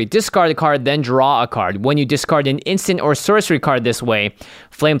sorcery. Discard a card, then draw a card. When you discard an instant or sorcery card this way,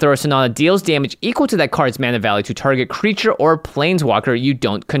 Flamethrower Sonata deals damage equal to that card's mana value to target creature or planeswalker you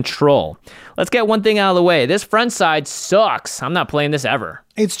don't control. Let's get one thing out of the way. This front side sucks. I'm not playing this ever.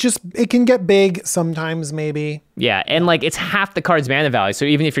 It can get big sometimes, maybe. Yeah, and it's half the card's mana value. So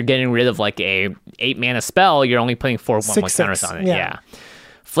even if you're getting rid of a 8 mana spell, you're only putting 4/1/1 counters on it. Yeah.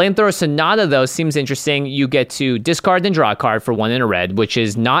 Flamethrower Sonata, though, seems interesting. You get to discard and draw a card for 1 and a red, which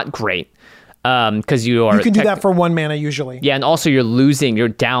is not great. Because you can do that for 1 mana usually. Yeah, and also you're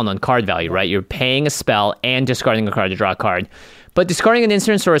down on card value, right? You're paying a spell and discarding a card to draw a card. But discarding an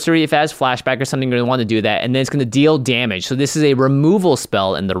instant sorcery, if it has flashback or something, you're going to want to do that, and then it's going to deal damage. So this is a removal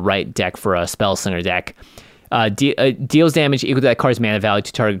spell in the right deck for a spell slinger deck. Deals damage equal to that card's mana value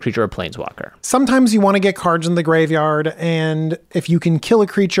to target creature or planeswalker. Sometimes you want to get cards in the graveyard, and if you can kill a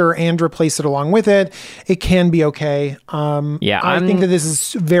creature and replace it along with it, it can be okay. I think that this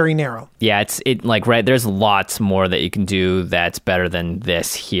is very narrow. Yeah, right. There's lots more that you can do that's better than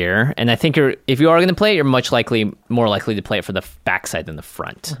this here, and I think if you are going to play it, you're more likely to play it for the backside than the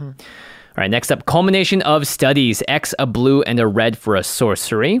front. Mm-hmm. All right, next up, Culmination of Studies. X, a blue, and a red for a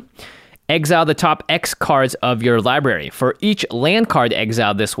sorcery. Exile the top X cards of your library. For each land card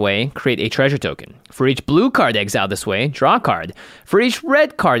exiled this way, create a treasure token. For each blue card exiled this way, draw a card. For each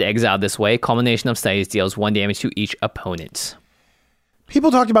red card exiled this way, Culmination of Studies deals 1 damage to each opponent.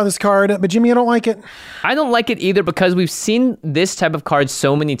 People talked about this card, but Jimmy, I don't like it. I don't like it either because we've seen this type of card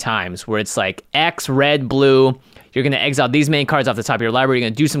so many times where it's like X, red, blue. You're going to exile these many cards off the top of your library. You're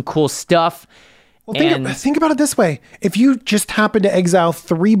going to do some cool stuff. Well, think about it this way. If you just happen to exile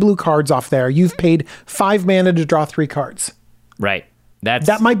 3 blue cards off there, you've paid 5 mana to draw 3 cards. Right.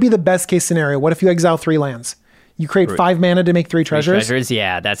 That might be the best case scenario. What if you exile 3 lands? You create 5 mana to make 3 treasures?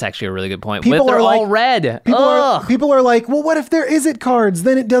 Yeah, that's actually a really good point. They're all red. People are like, well, what if there is it cards?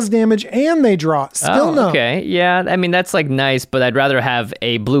 Then it does damage and they draw. Still no. Okay, yeah. I mean, that's nice, but I'd rather have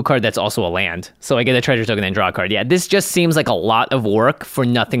a blue card that's also a land. So I get a treasure token and draw a card. Yeah, this just seems like a lot of work for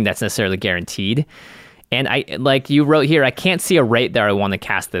nothing that's necessarily guaranteed. And like you wrote here, I can't see a rate that I want to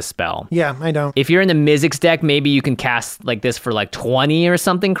cast this spell. Yeah, I don't. If you're in the Mizzix deck, maybe you can cast this for 20 or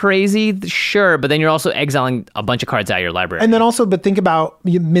something crazy. Sure, but then you're also exiling a bunch of cards out of your library. And then also, but think about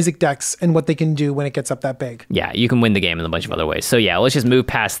Mizzix decks and what they can do when it gets up that big. Yeah, you can win the game in a bunch of other ways. So yeah, let's just move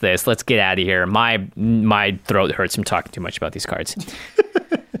past this. Let's get out of here. My throat hurts from talking too much about these cards.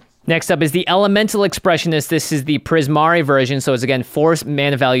 Next up is the Elemental Expressionist. This is the Prismari version, so it's again 4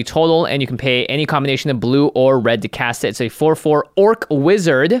 mana value total, and you can pay any combination of blue or red to cast it. It's a 4/4 Orc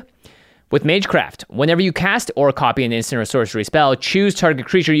Wizard with Magecraft. Whenever you cast or copy an instant or sorcery spell, choose target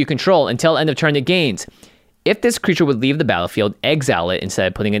creature you control until end of turn it gains. If this creature would leave the battlefield, exile it instead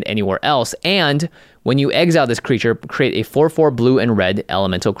of putting it anywhere else, and when you exile this creature, create a 4/4 blue and red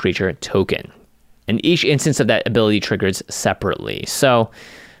elemental creature token. And each instance of that ability triggers separately. So,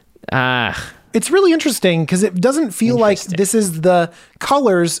 it's really interesting because it doesn't feel like this is the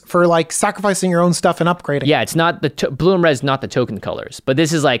colors for like sacrificing your own stuff and upgrading. Yeah, it's not the blue and red is not the token colors, but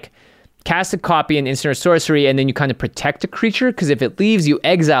this is like cast a copy in instant or sorcery, and then you kind of protect a creature because if it leaves, you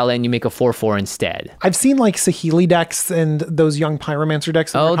exile it and you make a 4/4 instead. I've seen like Saheeli decks and those young Pyromancer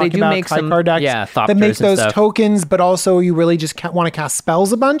decks. That they do about, make some card decks that make those tokens, but also you really just want to cast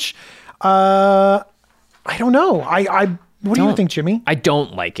spells a bunch. I don't know. What do you think, Jimmy? I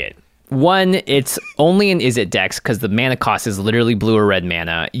don't like it. One, it's only in Izzet decks because the mana cost is literally blue or red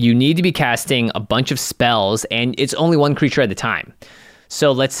mana. You need to be casting a bunch of spells, and it's only one creature at a time.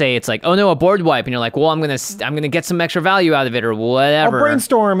 So let's say it's like, oh no, a board wipe, and you're like, well, I'm gonna get some extra value out of it or whatever. I'll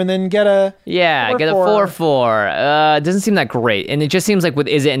brainstorm and then get a 4/4. It doesn't seem that great, and it just seems like with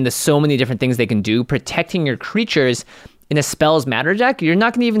Izzet and the so many different things they can do, protecting your creatures in a spells matter deck, you're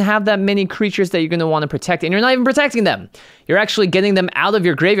not going to even have that many creatures that you're going to want to protect, and you're not even protecting them. You're actually getting them out of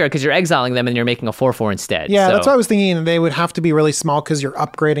your graveyard because you're exiling them and you're making a 4/4 instead. Yeah, that's what I was thinking. They would have to be really small because you're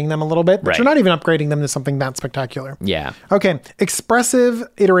upgrading them a little bit, but you're not even upgrading them to something that spectacular. Yeah. Okay, expressive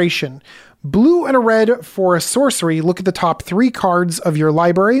iteration. Blue and a red for a sorcery. Look at the top 3 cards of your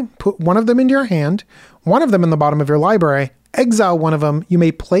library. Put one of them into your hand, one of them in the bottom of your library. Exile one of them. You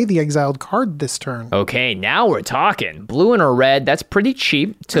may play the exiled card this turn. Okay, now we're talking. Blue and a red, that's pretty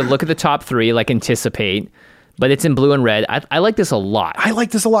cheap to look at the top 3, like anticipate, but it's in blue and red. I like this a lot. I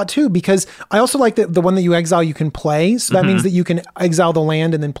like this a lot too, because I also like that the one that you exile you can play. So that means that you can exile the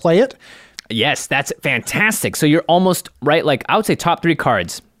land and then play it. Yes, that's fantastic. So you're almost right. Like I would say top 3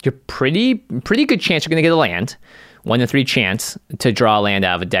 cards, you're pretty good chance you're going to get a land. 1 in 3 chance to draw a land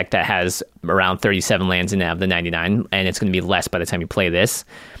out of a deck that has around 37 lands in out of the 99, and it's going to be less by the time you play this.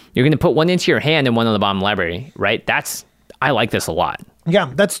 You're going to put 1 into your hand and 1 on the bottom library, right? I like this a lot.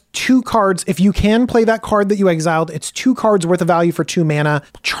 Yeah, that's 2 cards. If you can play that card that you exiled, it's 2 cards worth of value for 2 mana.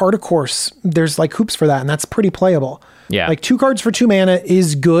 Chart a Course, there's like hoops for that, and that's pretty playable. Yeah. Like 2 cards for 2 mana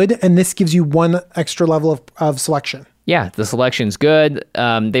is good, and this gives you 1 extra level of selection. Yeah, the selection's good.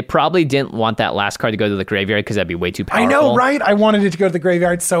 They probably didn't want that last card to go to the graveyard because that'd be way too powerful. I know, right? I wanted it to go to the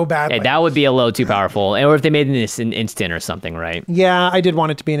graveyard so badly. Yeah, that would be a little too powerful. Or if they made this an instant or something, right? Yeah, I did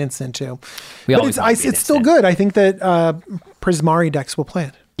want it to be an instant too. But it's still instant. good. I think that Prismari decks will play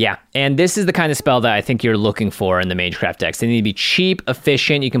it. Yeah, and this is the kind of spell that I think you're looking for in the Magecraft decks. They need to be cheap,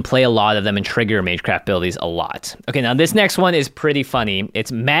 efficient. You can play a lot of them and trigger your Magecraft abilities a lot. Okay, now this next one is pretty funny.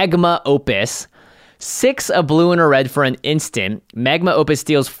 It's Magma Opus. 6 a blue and a red for an instant. Magma Opus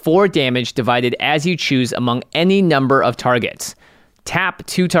deals 4 damage divided as you choose among any number of targets. Tap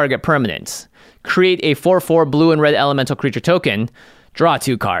 2 target permanents. Create a 4/4 blue and red elemental creature token. Draw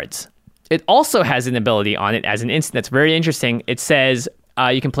 2 cards. It also has an ability on it as an instant that's very interesting. It says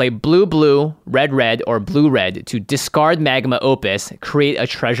you can play blue, red, or blue-red to discard Magma Opus, create a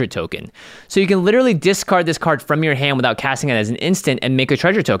treasure token. So you can literally discard this card from your hand without casting it as an instant and make a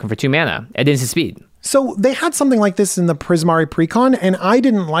treasure token for 2 mana at instant speed. So they had something like this in the Prismari Precon, and I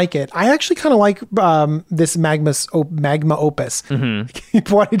didn't like it. I actually kind of like this Magma Opus. Mm-hmm. You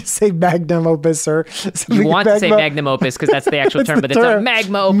wanted to say Magnum Opus or something. You want to say Magnum Opus because that's the actual term, but it's a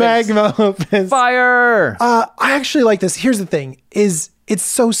Magma Opus. Magma Opus. Fire! I actually like this. Here's the thing, is it's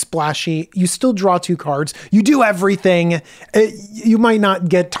so splashy. You still draw 2 cards. You do everything. You might not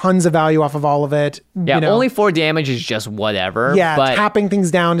get tons of value off of all of it. Yeah, only 4 damage is just whatever. Yeah, but tapping things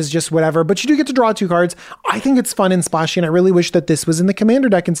down is just whatever. But you do get to draw 2 cards. I think it's fun and splashy, and I really wish that this was in the Commander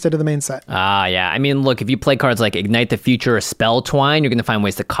deck instead of the main set. Yeah. I mean, look, if you play cards like Ignite the Future or Spell Twine, you're going to find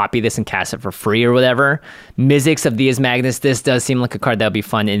ways to copy this and cast it for free or whatever. Mizzix of Diaz Magnus, this does seem like a card that would be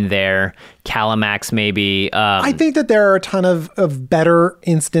fun in there. Calamax, maybe. I think that there are a ton of better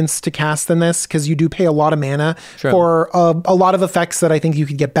instants to cast than this, because you do pay a lot of mana for a lot of effects that I think you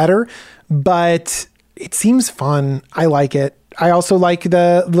could get better, but it seems fun. I like it. I also like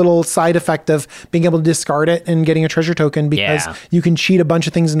the little side effect of being able to discard it and getting a treasure token, because you can cheat a bunch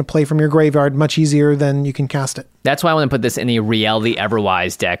of things into play from your graveyard much easier than you can cast it. That's why I want to put this in a Riel the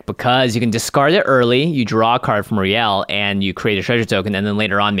Everwise deck, because you can discard it early, you draw a card from Riel, and you create a treasure token, and then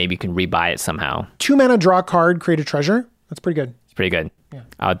later on maybe you can rebuy it somehow. 2 mana, draw a card, create a treasure. That's pretty good. It's pretty good. Yeah.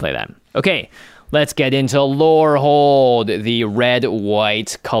 I would play that. Okay, Let's get into Lorehold, the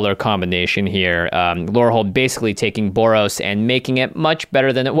red-white color combination here. Lorehold basically taking Boros and making it much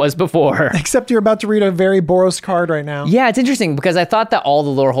better than it was before. Except you're about to read a very Boros card right now. Yeah, it's interesting because I thought that all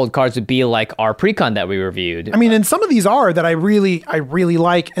the Lorehold cards would be like our precon that we reviewed. I mean, and some of these are that I really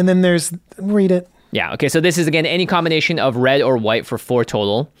like, and then there's, read it. Yeah, okay, so this is, again, any combination of red or white for 4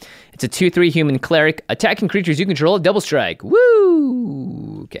 total. It's a 2/3 human cleric. Attacking creatures you control, double strike.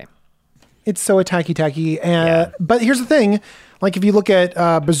 Woo! Okay. It's so attacky. But here's the thing. Like, if you look at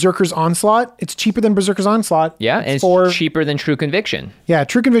Berserker's Onslaught, it's cheaper than Berserker's Onslaught. Yeah, and it's cheaper than True Conviction. Yeah,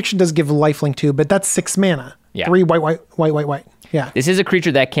 True Conviction does give lifelink too, but that's 6 mana. Yeah. 3 white. Yeah. This is a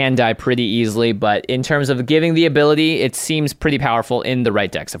creature that can die pretty easily, but in terms of giving the ability, it seems pretty powerful in the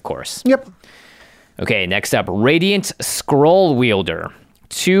right decks, of course. Yep. Okay, next up, Radiant Scroll Wielder.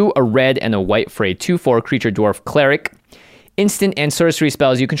 2, a red and a white for a 2/4 creature dwarf cleric. Instant and sorcery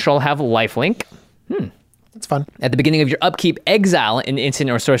spells you control have lifelink. That's fun. At the beginning of your upkeep, exile an instant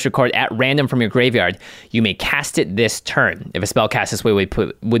or sorcery card at random from your graveyard. You may cast it this turn. If a spell cast this way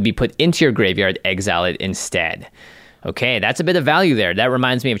would be put into your graveyard, exile it instead. Okay, that's a bit of value there. That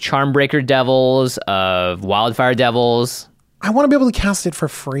reminds me of Charmbreaker Devils, of Wildfire Devils. I want to be able to cast it for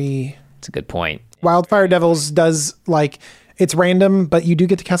free. That's a good point. Wildfire Devils does, like, it's random, but you do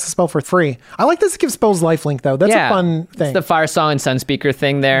get to cast the spell for free. I like this to give spells lifelink, though. That's a fun thing. It's the Fire Song and Sunspeaker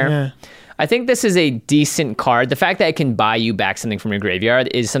thing there. Yeah. I think this is a decent card. The fact that it can buy you back something from your graveyard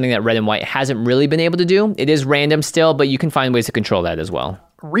is something that red and white hasn't really been able to do. It is random still, but you can find ways to control that as well.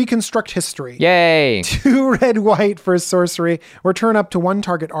 Reconstruct History. Yay! 2 red, white for sorcery. Return up to 1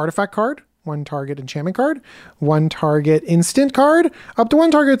 target artifact card, 1 target enchantment card, 1 target instant card, up to 1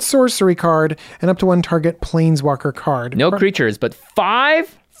 target sorcery card, and up to 1 target planeswalker card. No creatures, but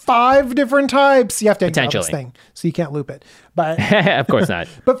 5? 5 different types. You have to exile this Potentially. thing, so you can't loop it. But Of course not.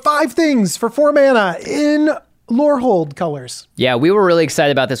 but 5 things for 4 mana in Lorehold colors. Yeah, we were really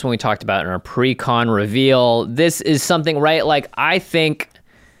excited about this when we talked about it in our pre-con reveal. This is something, right? Like, I think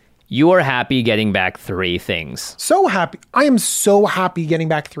you are happy getting back 3 things. So happy. I am so happy getting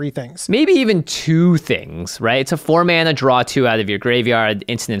back 3 things. Maybe even 2 things, right? It's a 4 mana, draw 2 out of your graveyard,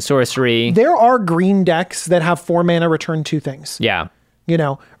 instant and sorcery. There are green decks that have 4 mana, return 2 things. Yeah. You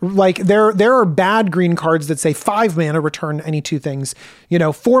know, like there are bad green cards that say 5 mana, return any 2 things.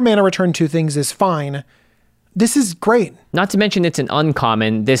 4 mana, return 2 things is fine. This is great. Not to mention it's an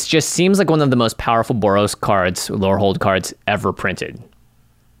uncommon. This just seems like one of the most powerful Boros cards, Lorehold cards ever printed.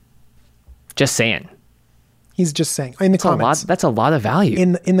 Just saying. He's just saying in the comments. That's a lot of value.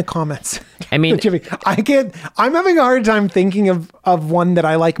 In the comments. I mean, Jimmy, I'm having a hard time thinking of one that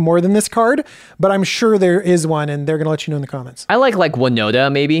I like more than this card, but I'm sure there is one, and they're going to let you know in the comments. I like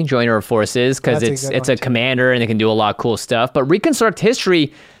Winoda, maybe, Joiner of Forces, because it's a commander and it can do a lot of cool stuff. But Reconstruct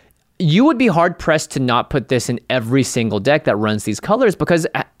History, you would be hard-pressed to not put this in every single deck that runs these colors, because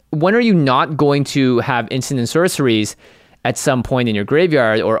when are you not going to have instant and sorceries at some point in your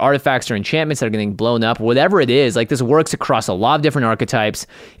graveyard, or artifacts or enchantments that are getting blown up, whatever it is? Like, this works across a lot of different archetypes.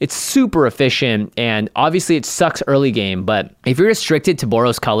 It's super efficient, and obviously it sucks early game, but if you're restricted to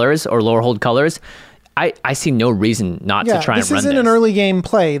Boros colors or Lorehold colors, I see no reason not to try and run this. This isn't an early game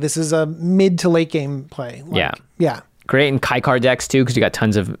play. This is a mid to late game play. Yeah. Great in Kaikar decks too, because you got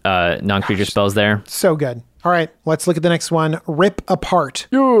tons of non-creature spells there. So good. All right, let's look at the next one. Rip Apart.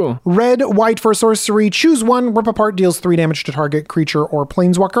 Ooh. Red, white for sorcery. Choose 1. Rip Apart deals 3 damage to target creature or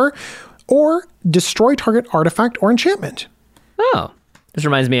planeswalker, or destroy target artifact or enchantment. Oh, this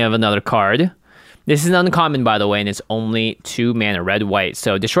reminds me of another card. This is an uncommon, by the way, and it's only 2 mana, red, white.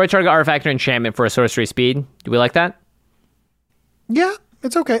 So destroy target artifact or enchantment for a sorcery speed. Do we like that? Yeah.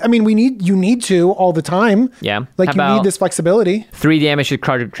 It's okay. I mean, you need to all the time. Yeah. Like, you need this flexibility. 3 damage to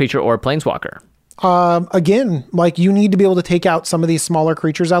target creature or planeswalker. Again, like, you need to be able to take out some of these smaller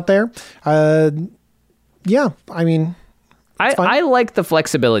creatures out there. Yeah, I mean, I like the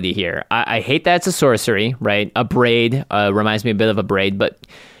flexibility here. I hate that it's a sorcery, right? A braid reminds me a bit of a braid, but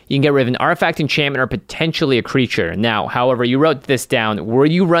you can get rid of an artifact, enchantment, or potentially a creature. Now, however, you wrote this down. Were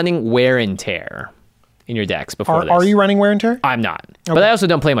you running Wear and Tear in your decks before this? Are you running Wear and Tear? I'm not. Okay. But I also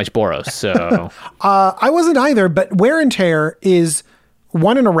don't play much Boros, so... I wasn't either, but Wear and Tear is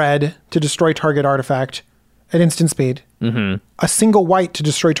 1 in a red to destroy target artifact at instant speed. Mm-hmm. A single white to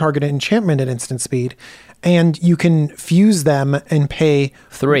destroy target enchantment at instant speed. And you can fuse them and pay...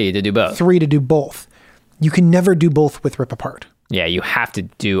 3 to do both. 3 to do both. You can never do both with Rip Apart. Yeah, you have to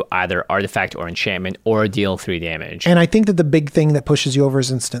do either artifact or enchantment or deal 3 damage. And I think that the big thing that pushes you over is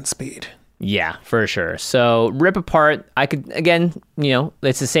instant speed. Yeah, for sure. So rip apart. I could, again,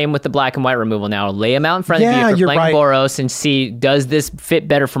 it's the same with the black and white removal now. Lay them out in front of you for you're playing right. Boros and see, does this fit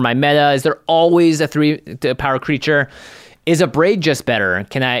better for my meta? Is there always a 3-power creature? Is a Braid just better?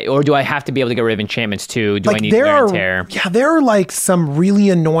 Or do I have to be able to get rid of enchantments too? Do I need wear and tear? Yeah, there are like some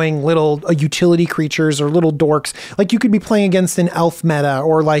really annoying little utility creatures or little dorks. Like you could be playing against an elf meta,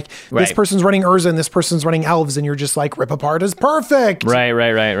 or like this person's running Urza and this person's running elves, and you're just like, rip apart is perfect. Right.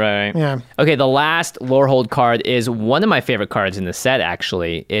 Yeah. Okay, the last Lorehold card is one of my favorite cards in the set,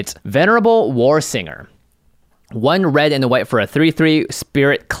 actually. It's Venerable Warsinger. 1 red and a white for a 3/3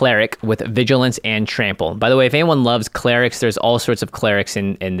 spirit cleric with vigilance and trample. By the way, if anyone loves clerics, there's all sorts of clerics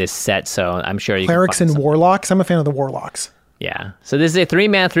in this set, so I'm sure you clerics can and warlocks. I'm a fan of the warlocks. Yeah. So this is a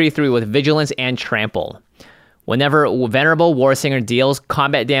 3-mana 3/3 with vigilance and trample. Whenever Venerable Warsinger deals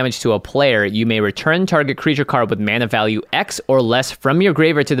combat damage to a player, you may return target creature card with mana value X or less from your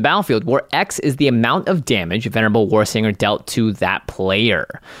graveyard to the battlefield, where X is the amount of damage Venerable Warsinger dealt to that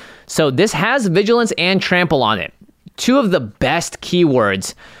player. So this has vigilance and trample on it. 2 of the best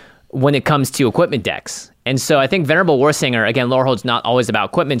keywords when it comes to equipment decks. And so I think Venerable Warsinger, again, Lorehold's not always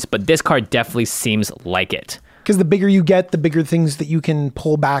about equipments, but this card definitely seems like it. Because the bigger you get, the bigger things that you can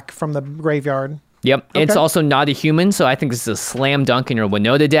pull back from the graveyard. Yep. Okay. It's also not a human, so I think this is a slam dunk in your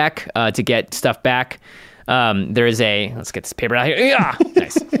Winota deck to get stuff back. Let's get this paper out here. Yeah,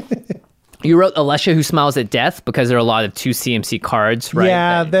 nice. You wrote Alessia Who Smiles at Death because there are a lot of 2 CMC cards, right?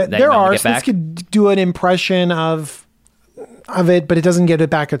 Yeah, there are. So this could do an impression of it, but it doesn't get it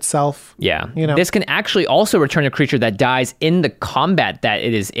back itself. Yeah. This can actually also return a creature that dies in the combat that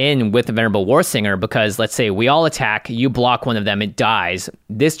it is in with the Venerable Warsinger, because let's say we all attack, you block one of them, it dies.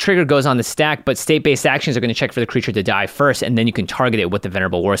 This trigger goes on the stack, but state-based actions are going to check for the creature to die first, and then you can target it with the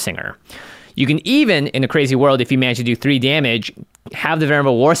Venerable Warsinger. You can even, in a crazy world, if you manage to do 3 damage, have the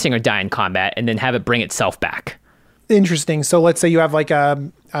Venerable Warsinger die in combat and then have it bring itself back. Interesting. So let's say you have like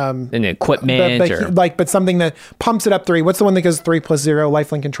an equipment but something that pumps it up 3. What's the one that goes 3+0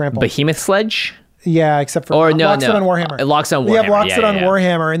 lifelink and trample? Behemoth Sledge? Yeah, except for locks it on Warhammer. It locks on Warhammer. Yeah, locks it on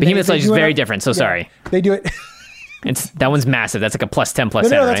Warhammer. And Behemoth Sledge is very different, so sorry. They do it. That one's massive. That's like a +10/+10,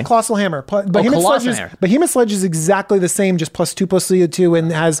 right? No, that's Colossal Hammer. Behemoth Sledge is exactly the same, just +2/+2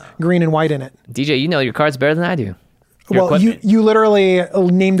 and has green and white in it. DJ, you know your cards better than I do. You literally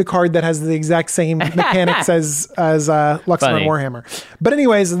named a card that has the exact same mechanics as Luxon on Warhammer. But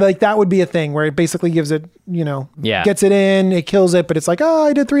anyways, like that would be a thing where it basically gives it, gets it in, it kills it, but it's like,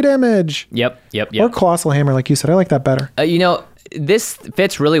 I did 3 damage. Yep. Or Colossal Hammer, like you said. I like that better. This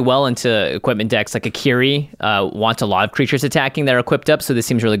fits really well into equipment decks. Like Akiri wants a lot of creatures attacking that are equipped up, so this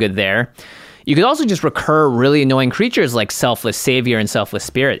seems really good there. You could also just recur really annoying creatures like Selfless Savior and Selfless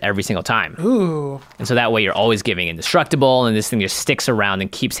Spirit every single time. Ooh. And so that way you're always giving Indestructible, and this thing just sticks around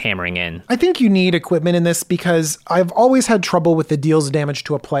and keeps hammering in. I think you need equipment in this because I've always had trouble with the deals damage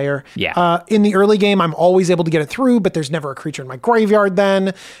to a player. Yeah. In the early game, I'm always able to get it through, but there's never a creature in my graveyard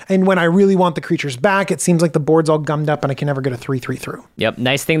then. And when I really want the creatures back, it seems like the board's all gummed up and I can never get a 3/3 through. Yep.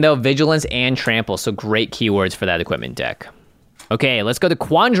 Nice thing though, Vigilance and Trample. So great keywords for that equipment deck. Okay, let's go to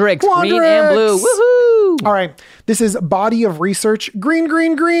Quandrix, green and blue. Woohoo! All right, this is Body of Research. Green,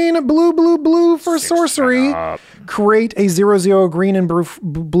 green, green, blue, blue, blue for sorcery. Create a 0/0 green and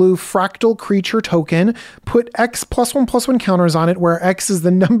blue fractal creature token. Put X +1/+1 counters on it, where X is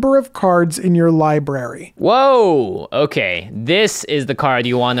the number of cards in your library. Whoa! Okay, this is the card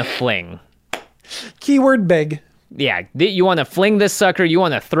you want to fling. Keyword big. Yeah, you want to fling this sucker. You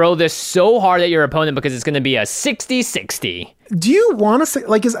want to throw this so hard at your opponent because it's going to be a 60-60. Do you want to say,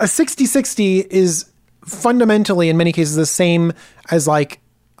 like, a 60-60 is fundamentally, in many cases, the same as, like,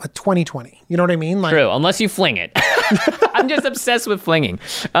 a 20-20. You know what I mean? Like, true, unless you fling it. I'm just obsessed with flinging.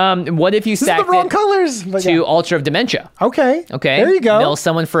 What if you stacked the wrong it colors to Altar of Dementia? Okay. There you go. Mill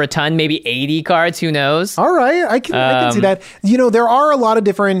someone for a ton, maybe 80 cards, who knows? All right, I can see that. There are a lot of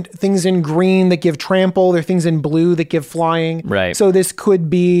different things in green that give trample. There are things in blue that give flying. Right. So this could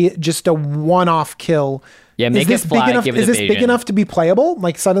be just a one-off kill. Yeah, make it fly, give it Is this big enough to be playable?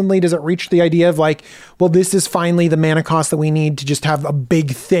 Like, suddenly does it reach the idea of like, well, this is finally the mana cost that we need to just have a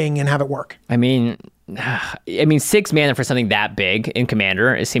big thing and have it work? I mean 6 mana for something that big in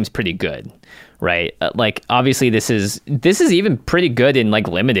Commander, it seems pretty good, right? Like, obviously this is even pretty good in like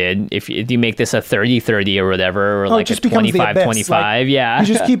limited. If you make this a 30-30 or whatever, or like a 25-25, like, yeah. You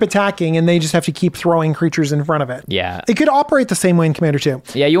just keep attacking and they just have to keep throwing creatures in front of it. Yeah. It could operate the same way in Commander too.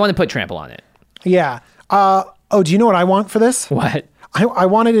 Yeah, you want to put trample on it. Yeah. Do you know what I want for this? What? I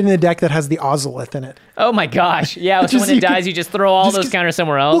want it in a deck that has the Ozolith in it. Oh my gosh. Yeah, so Just when you it dies, can- you just throw all those counters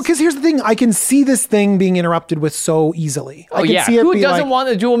somewhere else. Well, because here's the thing. I can see this thing being interrupted with so easily. I Oh can yeah, see it who be doesn't like,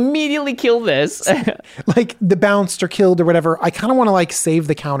 want to immediately kill this? like the bounced or killed or whatever. I kind of want to like save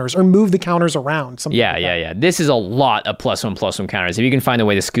the counters or move the counters around. Something like that. Yeah. This is a lot of +1/+1 counters. If you can find a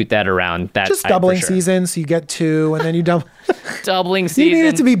way to scoot that around, that Just for doubling sure. season, so you get 2, and then you double. Doubling season. You need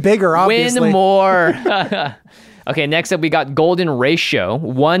it to be bigger, obviously. Win more. Okay, next up we got Golden Ratio.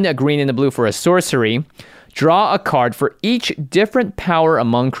 1 a green and a blue for a sorcery. Draw a card for each different power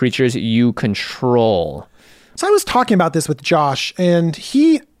among creatures you control. So I was talking about this with Josh, and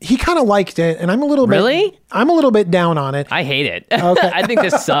he kind of liked it, and I'm a little Really? bit. I'm a little bit down on it. I hate it. I think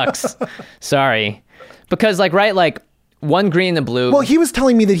this sucks. Sorry. Because like 1 green and a blue. Well, he was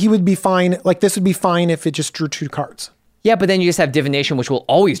telling me that he would be fine. Like this would be fine if it just drew 2 cards. Yeah, but then you just have Divination, which will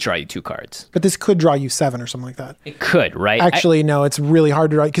always draw you 2 cards. But this could draw you 7 or something like that. It could, right? Actually, no, it's really hard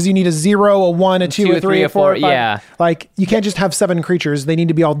to draw because you need a 0, a 1, a 2, a 3, a 4, a 5. yeah. Like you can't just have 7 creatures. They need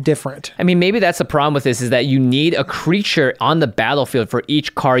to be all different. I mean, maybe that's the problem with this is that you need a creature on the battlefield for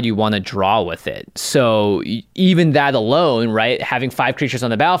each card you want to draw with it. So even that alone, right? Having 5 creatures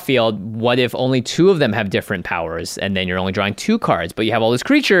on the battlefield, what if only 2 of them have different powers and then you're only drawing 2 cards, but you have all those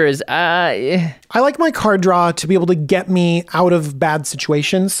creatures? I like my card draw to be able to get me out of bad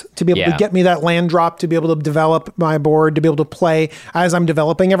situations, to be able to get me that land drop, to be able to develop my board, to be able to play as I'm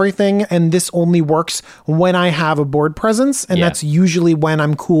developing everything. And this only works when I have a board presence. And that's usually when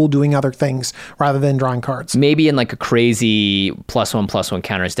I'm cool doing other things rather than drawing cards. Maybe in like a crazy +1/+1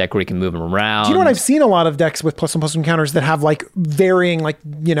 counters deck where you can move them around. Do you know what? I've seen a lot of decks with +1/+1 counters that have like varying, like,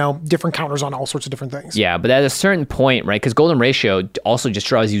 you know, different counters on all sorts of different things. Yeah, but at a certain point, right? Because Golden Ratio also just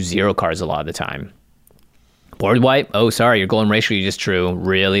draws you 0 cards a lot of the time. Board wipe? Oh, sorry, your Golden Ratio you just drew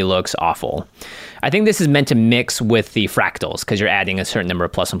really looks awful. I think this is meant to mix with the fractals because you're adding a certain number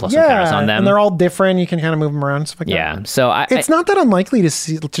of +1/+1 counters on them. And they're all different. You can kind of move them around. Stuff like that. Yeah, so It's not that unlikely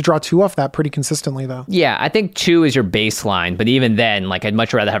to draw 2 off that pretty consistently, though. Yeah, I think 2 is your baseline, but even then, like I'd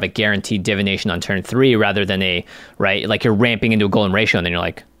much rather have a guaranteed divination on turn 3 rather than like you're ramping into a Golden Ratio and then you're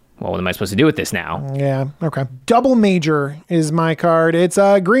like, well, what am I supposed to do with this now? Yeah, okay. Double Major is my card. It's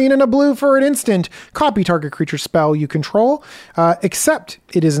a green and a blue for an instant. Copy target creature spell you control, except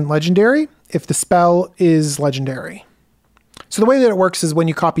it isn't legendary if the spell is legendary. So the way that it works is when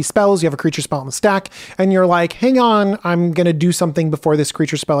you copy spells, you have a creature spell on the stack, and you're like, hang on, I'm going to do something before this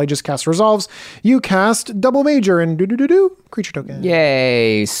creature spell I just cast resolves. You cast Double Major and creature token.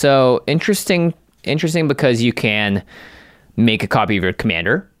 Yay. So interesting because you can make a copy of your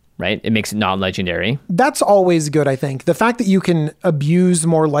commander, right? It makes it non-legendary. That's always good, I think. The fact that you can abuse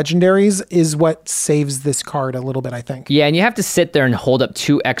more legendaries is what saves this card a little bit, I think. Yeah, and you have to sit there and hold up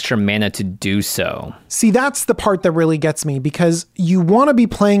 2 extra mana to do so. See, that's the part that really gets me because you want to be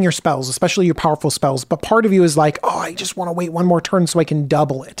playing your spells, especially your powerful spells, but part of you is like, oh, I just want to wait 1 more turn so I can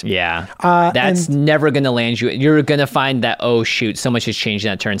double it. Yeah. That's never going to land you. You're going to find that, oh, shoot, so much has changed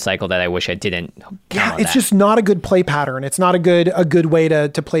in that turn cycle that I wish I didn't. Yeah, it's just not a good play pattern. It's not a good way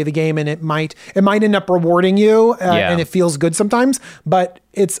to play the game, and it might end up rewarding you, and it feels good sometimes, but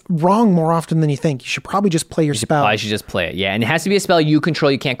it's wrong more often than you think. You should probably just play your spell. I should just play it. Yeah, and it has to be a spell you control.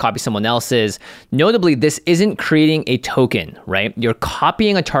 You can't copy someone else's. Notably, this isn't creating a token, right? You're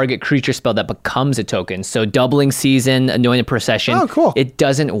copying a target creature spell that becomes a token. So doubling season, anointed procession. Oh, cool. It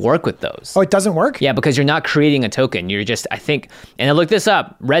doesn't work with those. Oh, it doesn't work? Yeah, because you're not creating a token. You're just, I think, and I looked this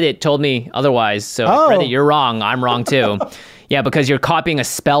up. Reddit told me otherwise. So Reddit, you're wrong. I'm wrong too. Yeah, because you're copying a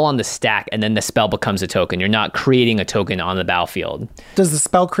spell on the stack and then the spell becomes a token. You're not creating a token on the battlefield. Does the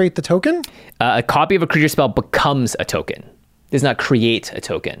spell create the token? A copy of a creature spell becomes a token. Does not create a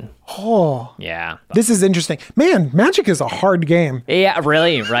token. Oh. Yeah. This is interesting. Man, Magic is a hard game. Yeah,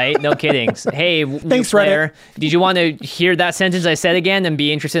 really, right? No kidding. Hey, thanks, player. Reddit. Did you want to hear that sentence I said again and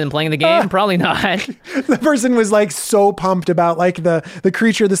be interested in playing the game? Probably not. The person was like so pumped about like the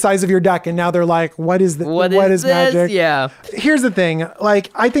creature the size of your deck, and now they're like, what is this? Magic? Yeah. Here's the thing. Like,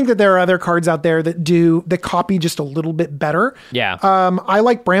 I think that there are other cards out there that copy just a little bit better. Yeah. I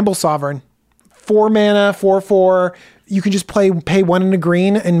like Bramble Sovereign. 4 mana, 4/4. You can just pay 1 and a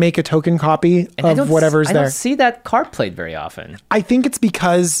green and make a token copy of whatever's there. I don't see that card played very often. I think it's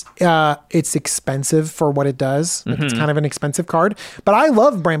because it's expensive for what it does. Mm-hmm. It's kind of an expensive card. But I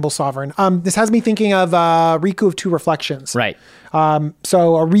love Bramble Sovereign. This has me thinking of Riku of 2 Reflections. Right.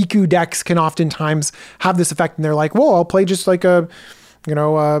 So a Riku decks can oftentimes have this effect, and they're like, well, I'll play just like a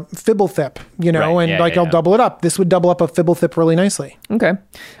Fibblethip, right. I'll double it up. This would double up a Fibblethip really nicely. Okay.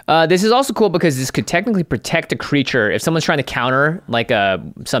 This is also cool because this could technically protect a creature. If someone's trying to counter like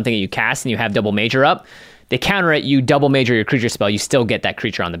something that you cast and you have double major up, they counter it, you double major your creature spell, you still get that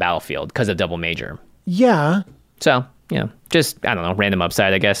creature on the battlefield because of double major. Yeah. So, just, I don't know, random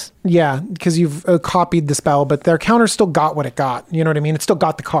upside, I guess. Yeah, because you've copied the spell, but their counter still got what it got. You know what I mean? It still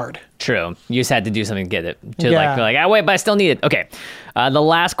got the card. True. You just had to do something to get it. Wait, but I still need it. Okay. The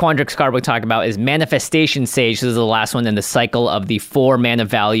last Quandrix card we'll talk about is Manifestation Sage. This is the last one in the cycle of the 4 mana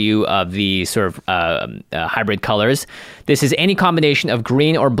value of the sort of hybrid colors. This is any combination of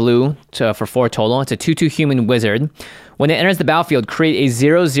green or blue for 4 total. It's a 2/2 human wizard. When it enters the battlefield, create a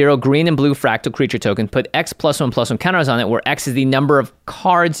 0/0 green and blue fractal creature token. Put X +1/+1 counters on it, where X is the number of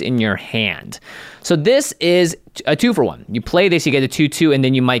cards in your hand. So this is a 2-for-1. You play this, you get a 2/2, and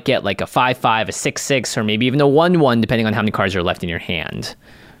then you might get like a 5/5, a 6/6, or maybe even a 1/1, depending on how many cards are left in your hand.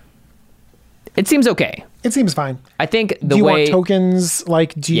 It seems okay. It seems fine. I think do you want tokens?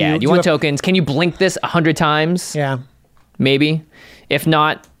 Like, do you want tokens? Can you blink this 100 times? Yeah. Maybe. If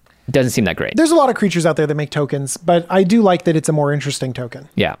not, doesn't seem that great. There's a lot of creatures out there that make tokens, but I do like that it's a more interesting token.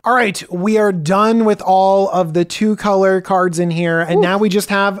 Yeah. All right, we are done with all of the 2-color cards in here, and now we just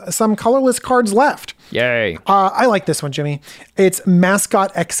have some colorless cards left. Yay. I like this one, Jimmy. It's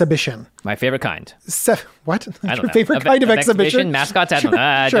Mascot Exhibition. My favorite kind. What? I don't Your know. favorite kind of exhibition? Mascots? I don't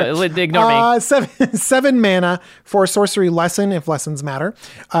know. Sure. Ignore me. 7 mana for a sorcery lesson, if lessons matter.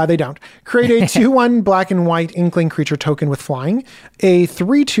 They don't. Create a 2/1 black and white inkling creature token with flying, a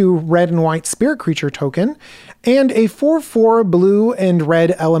 3/2 red and white spirit creature token, and a 4/4 blue and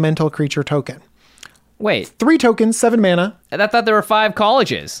red elemental creature token. Wait. 3 tokens, 7 mana. I thought there were 5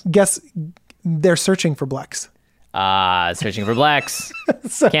 colleges. Guess they're searching for Blex. Searching for Blex.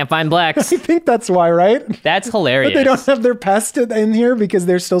 Can't find Blex. I think that's why, right? That's hilarious. But they don't have their pest in here because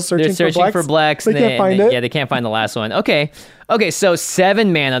they're still searching for Blex. They're searching for Blex. They can't find it. Yeah, they can't find the last one. Okay, so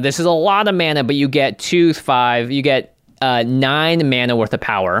 7 mana. This is a lot of mana, but you get 2, 5. You get 9 mana worth of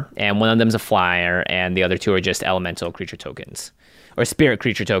power, and one of them's a flyer, and the other 2 are just elemental creature tokens. Or spirit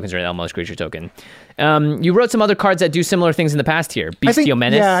creature tokens, or an elemental creature token. You wrote some other cards that do similar things in the past here. Bestial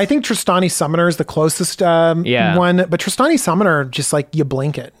Menace. Yeah, I think Tristani Summoner is the closest one. But Tristani Summoner, just like you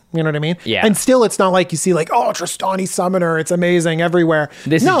blink it. You know what I mean? Yeah. And still, it's not like you see like, oh, Tristani Summoner, it's amazing everywhere.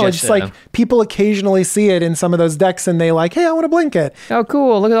 It's just like people occasionally see it in some of those decks and they like, hey, I want to blink it. Oh,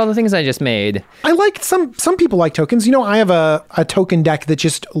 cool. Look at all the things I just made. I like some people like tokens. You know, I have a token deck that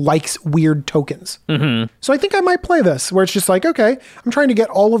just likes weird tokens. Mm-hmm. So I think I might play this where it's just like, okay, I'm trying to get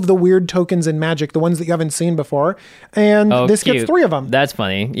all of the weird tokens in Magic, the ones that you haven't seen before. And this cute. gets 3 of them. That's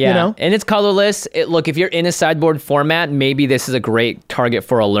funny. Yeah. You know? And it's colorless. Look, if you're in a sideboard format, maybe this is a great target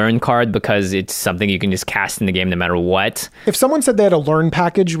for a learn card because it's something you can just cast in the game no matter what. If someone said they had a learn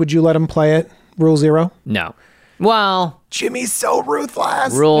package, would you let them play it? Rule 0? No. Well, Jimmy's so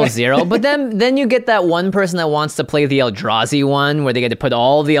ruthless. Rule 0. But then you get that one person that wants to play the Eldrazi one where they get to put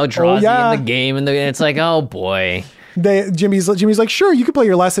all the Eldrazi in the game and it's like, oh boy. Jimmy's like, sure, you can play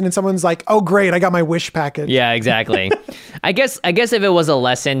your lesson, and someone's like, oh great, I got my wish package. Yeah, exactly. I guess if it was a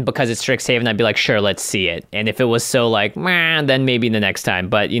lesson because it's Strixhaven, I'd be like, sure, let's see it. And if it was so like, then maybe the next time.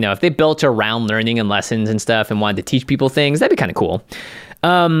 But if they built around learning and lessons and stuff and wanted to teach people things, that'd be kind of cool.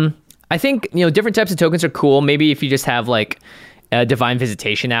 I think different types of tokens are cool. Maybe if you just have like a Divine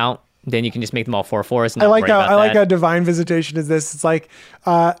Visitation out, then you can just make them all 4/4s. I like how Divine Visitation is this. It's like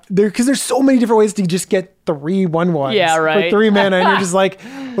because there's so many different ways to just get 3 1/1s. Yeah, right. For 3 mana, and you're just like,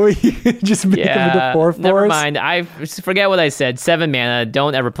 just make them into 4/4s. Never mind. I forget what I said. 7 mana.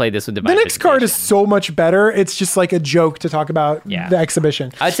 Don't ever play this with Divine The next Visitation. card is so much better. It's just like a joke to talk about the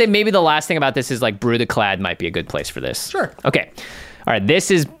exhibition. I'd say maybe the last thing about this is like Brutaclad might be a good place for this. Sure. Okay. All right.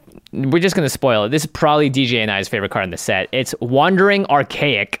 We're just going to spoil it. This is probably DJ and I's favorite card in the set. It's Wandering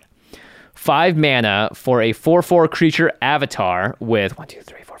Archaic. 5 mana for a 4/4 creature avatar with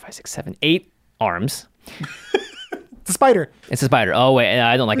 8 arms. It's a spider. It's a spider. Oh, wait.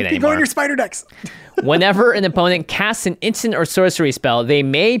 I don't like it anymore. Go in your spider decks. Whenever an opponent casts an instant or sorcery spell, they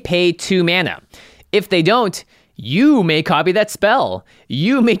may pay 2 mana. If they don't, you may copy that spell.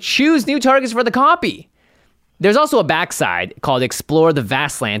 You may choose new targets for the copy. There's also a backside called Explore the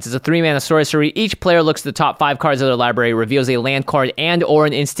Vastlands. It's a 3-mana sorcery. Each player looks at the top 5 cards of their library, reveals a land card and or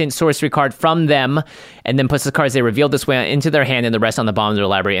an instant sorcery card from them, and then puts the cards they revealed this way into their hand and the rest on the bottom of their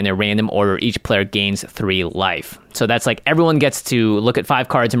library in a random order. Each player gains 3 life. So that's like everyone gets to look at 5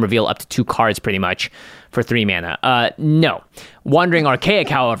 cards and reveal up to 2 cards pretty much for 3 mana. No. Wandering Archaic,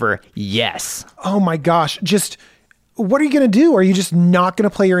 however, yes. Oh my gosh. What are you going to do? Are you just not going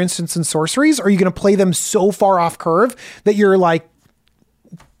to play your instants and sorceries? Or are you going to play them so far off curve that you're like,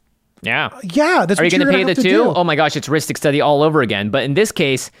 Yeah. Yeah, that's Are what you you're going to pay gonna the have to 2? do. Oh my gosh, it's Ristic Study all over again. But in this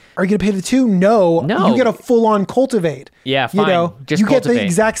case, Are you going to pay the 2? No. No. You get a full-on cultivate. Yeah, fine. Just you get the cultivate.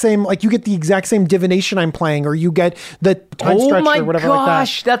 exact same, like you get the exact same divination I'm playing, or you get the time stretch or whatever like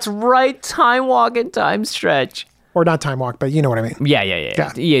that. That's right. Time walk and time stretch. Or not time walk, but you know what I mean. Yeah.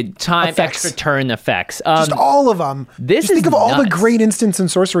 Time Effects. extra turn effects. Just all of them. This Just think is of all the nuts. great instance and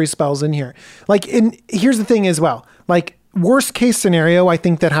sorcery spells in here. Like, here's the thing as well. Like, worst case scenario, I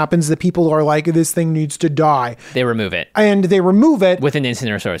think that happens that people are like, this thing needs to die. They remove it And they remove it. with an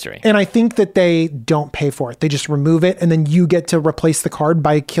instant or sorcery. And I think that they don't pay for it. They just remove it, and then you get to replace the card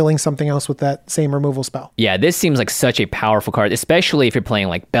by killing something else with that same removal spell. Yeah, this seems like such a powerful card, especially if you're playing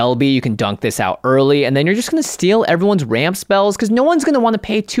like Belby. You can dunk this out early, and then you're just going to steal everyone's ramp spells because no one's going to want to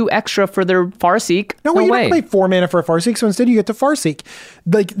pay 2 extra for their Farseek. No, you're not going to pay 4 mana for a Farseek, so instead you get to Farseek.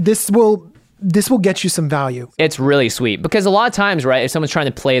 Like, this will get you some value. It's really sweet because a lot of times, right, if someone's trying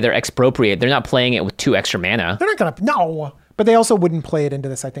to play their Expropriate, they're not playing it with 2 extra mana. They're not going to, no. But they also wouldn't play it into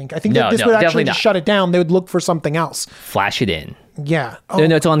this, I think. I think No, that this no, would definitely actually just not. shut it down. They would look for something else. Flash it in. Yeah.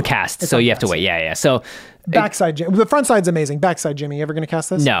 No, it's on cast, so on you have to cast. wait. Yeah. So Backside Jimmy. The front side's amazing. Backside Jimmy. You ever going to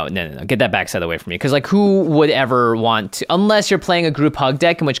cast this? No. Get that backside away from me. Because, like, who would ever want to, unless you're playing a group hug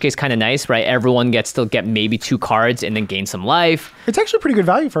deck, in which case, kind of nice, right? Everyone gets to get maybe 2 cards and then gain some life. It's actually pretty good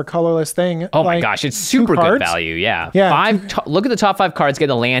value for a colorless thing. Oh my Like, gosh, it's 2 super good cards. value. Yeah. Yeah, Look at the top 5 cards, get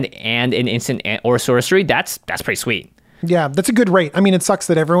a land and an instant or sorcery. That's pretty sweet. Yeah, that's a good rate. I mean, it sucks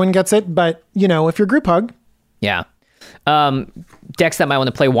that everyone gets it, but, you know, if you're group hug, Yeah. Decks that might want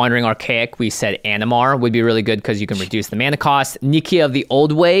to play Wandering Archaic, we said Animar would be really good because you can reduce the mana cost. Nikia of the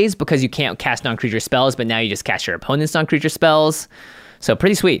Old Ways because you can't cast non-creature spells, but now you just cast your opponent's non-creature spells. So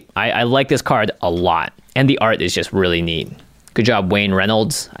pretty sweet. I like this card a lot. And the art is just really neat. Good job, Wayne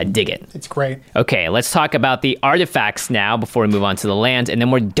Reynolds. I dig it. it's great. Okay, let's talk about the artifacts now before we move on to the lands, and then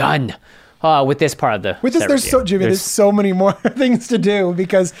we're done with this part of the With this, set there's review. there's so many more things to do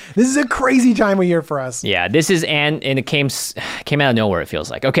because this is a crazy time of year for us. Yeah, this is and it came out of nowhere, it feels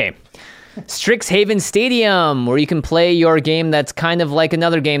like. Okay. Strixhaven Stadium, where you can play your game that's kind of like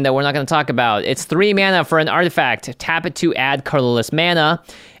another game that we're not going to talk about. It's 3 mana for an artifact. Tap it to add colorless mana,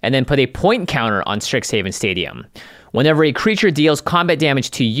 and then put a point counter on Strixhaven Stadium. Whenever a creature deals combat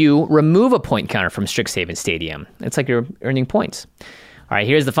damage to you, remove a point counter from Strixhaven Stadium. It's like you're earning points. All right,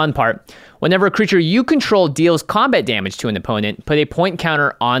 here's the fun part. Whenever a creature you control deals combat damage to an opponent, put a point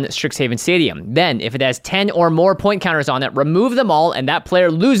counter on Strixhaven Stadium. Then, if it has 10 or more point counters on it, remove them all, and that player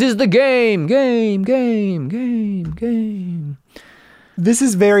loses the game. Game. This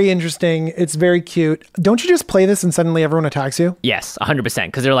is very interesting. It's very cute. Don't you just play this and suddenly everyone attacks you? Yes, 100%.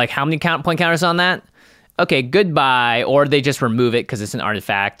 Because they're like, how many point counters on that? Okay, goodbye. Or they just remove it because it's an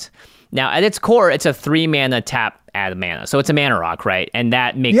artifact. Now, at its core, it's a 3 mana tap, add mana. So it's a mana rock, right? And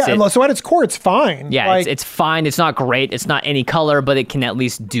that makes it... Yeah, so at its core, it's fine. Yeah, it's fine. It's not great. It's not any color, but it can at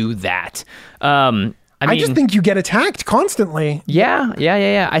least do that. I just think you get attacked constantly.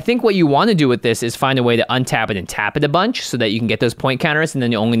 Yeah. I think what you want to do with this is find a way to untap it and tap it a bunch so that you can get those point counters, and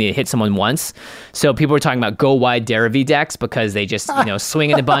then you only need to hit someone once. So people are talking about go wide Derivi decks because they just, swing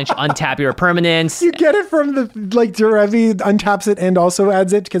it a bunch, untap your permanents. You get it from the, like, Derevi untaps it and also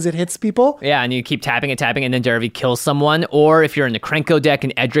adds it because it hits people. Yeah, and you keep tapping, and then Derivi kills someone. Or if you're in the Krenko deck,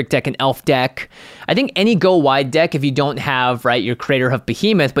 an Edric deck, an Elf deck. I think any go wide deck, if you don't have, right, your Crater of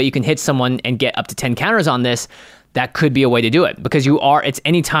Behemoth, but you can hit someone and get up to 10 counters on this, that could be a way to do it because it's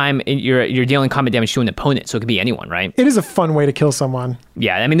any time you're dealing combat damage to an opponent, so it could be anyone, right? It is a fun way to kill someone.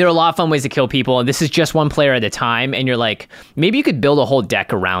 Yeah, I mean, there are a lot of fun ways to kill people, and this is just one player at a time, and you're like, maybe you could build a whole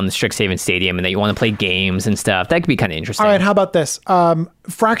deck around the Strixhaven Stadium and that you want to play games and stuff. That could be kind of interesting. All right, how about this?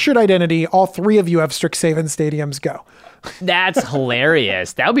 Fractured Identity, all 3 of you have Strixhaven Stadiums, go. That's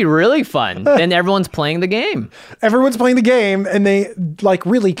hilarious. That would be really fun. Then everyone's playing the game. Everyone's playing the game, and they, like,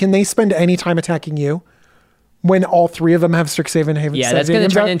 really, can they spend any time attacking you when all 3 of them have Strixhaven Haven? Yeah, that's going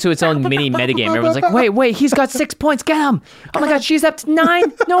to turn into its own mini metagame. Everyone's like, wait, he's got 6 points. Get him. Oh my God, she's up to 9.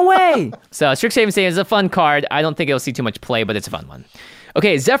 No way. So Strixhaven Stadium is a fun card. I don't think it'll see too much play, but it's a fun one.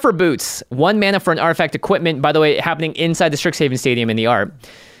 Okay, Zephyr Boots. 1 mana for an artifact equipment. By the way, happening inside the Strixhaven Stadium in the art.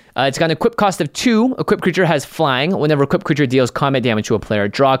 It's got an equip cost of 2. Equipped creature has flying. Whenever equipped creature deals combat damage to a player,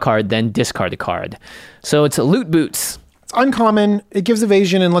 draw a card, then discard a card. So it's loot boots. It's uncommon. It gives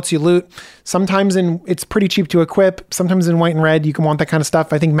evasion and lets you loot. Sometimes it's pretty cheap to equip. Sometimes in white and red, you can want that kind of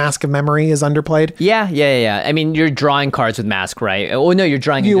stuff. I think Mask of Memory is underplayed. Yeah. I mean, you're drawing cards with Mask, right? Oh, no, you're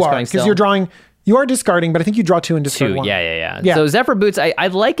drawing and discarding still. Because you're drawing... You are discarding, but I think you draw 2 and discard 1. Yeah. So Zephyr Boots, I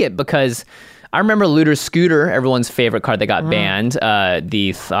like it because... I remember Looter's Scooter, everyone's favorite card that got banned.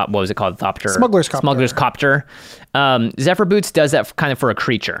 What was it called? Thopter. Smuggler's Copter. Smuggler's Copter. Zephyr Boots does that kind of for a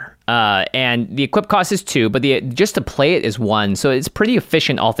creature. And the equip cost is 2, but just to play it is 1. So it's pretty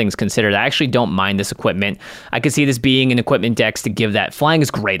efficient, all things considered. I actually don't mind this equipment. I could see this being an equipment dex to give that. Flying is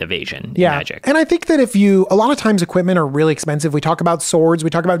great evasion in Magic. And I think that a lot of times equipment are really expensive. We talk about swords, we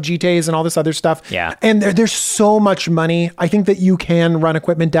talk about GTAs and all this other stuff. Yeah. And there's so much money. I think that you can run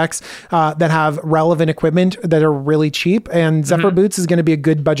equipment decks that have relevant equipment that are really cheap. And Zephyr Boots is going to be a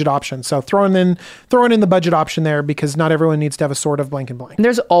good budget option. So throwing in the budget option there, because not everyone needs to have a sword of blank and blank. And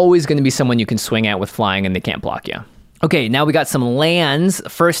there's always going to be someone you can swing at with flying and they can't block you. Okay, now we got some lands.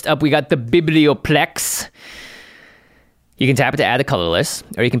 First up, we got the Biblioplex. You can tap it to add a colorless,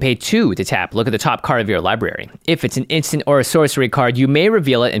 or you can pay 2 to tap. Look at the top card of your library. If it's an instant or a sorcery card, you may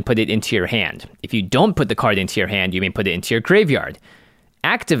reveal it and put it into your hand. If you don't put the card into your hand, you may put it into your graveyard.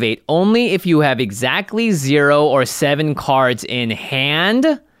 Activate only if you have exactly 0 or 7 cards in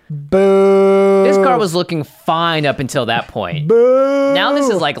hand. Boo. This card was looking fine up until that point. Boo. Now this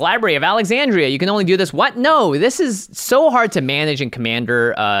is like Library of Alexandria. You can only do this. What? No, this is so hard to manage in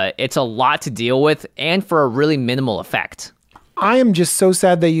Commander. It's a lot to deal with and for a really minimal effect. I am just so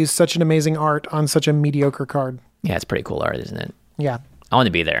sad they used such an amazing art on such a mediocre card. Yeah, it's pretty cool art, isn't it? Yeah. I want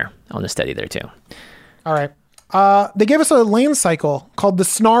to be there. I want to study there too. All right. They gave us a land cycle called the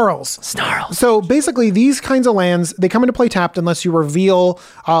Snarls. Snarls. So basically, these kinds of lands, they come into play tapped unless you reveal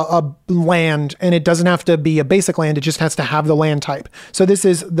a land, and it doesn't have to be a basic land. It just has to have the land type. So this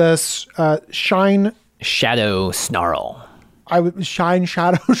is the Shadow Snarl.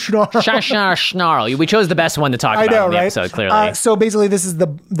 Shadow Snarl. Snarl. We chose the best one to talk about in the episode, clearly. So basically, this is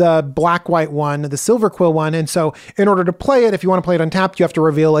the black-white one, the silver quill one. And so in order to play it, if you want to play it untapped, you have to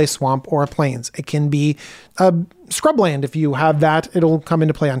reveal a swamp or a plains. It can be a scrubland. If you have that, it'll come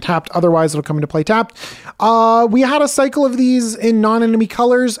into play untapped. Otherwise, it'll come into play tapped. We had a cycle of these in non-enemy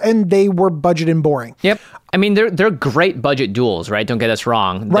colors, and they were budget and boring. Yep. I mean, they're great budget duels, right? Don't get us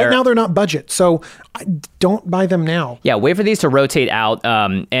wrong. Right now, they're not budget, so don't buy them now. Yeah, wait for these to rotate out.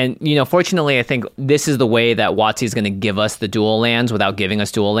 And, fortunately, I think this is the way that WotC is going to give us the dual lands without giving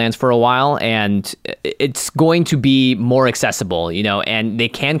us dual lands for a while. And it's going to be more accessible, and they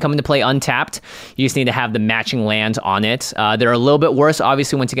can come into play untapped. You just need to have the matching lands on it. They're a little bit worse,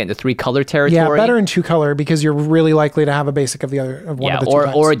 obviously, once you get into 3-color territory. Yeah, better in 2-color because you're really likely to have a basic of one of the two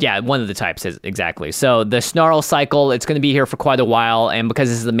types. Or one of the types, exactly. So the Snarl cycle, it's going to be here for quite a while, and because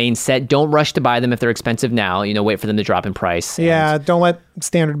this is the main set, don't rush to buy them if they're expensive now. Wait for them to drop in price. Yeah, don't let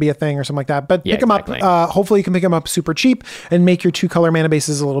standard be a thing or something like that. But pick them up. Hopefully you can pick them up super cheap and make your 2-color mana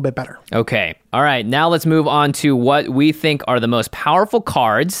bases a little bit better. Okay. All right. Now let's move on to what we think are the most powerful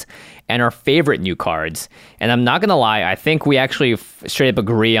cards and our favorite new cards. And I'm not going to lie, I think we actually straight up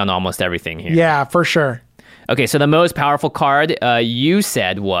agree on almost everything here. Yeah, for sure. Okay, so the most powerful card you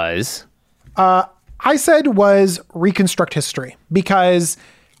said was... I said was Reconstruct History, because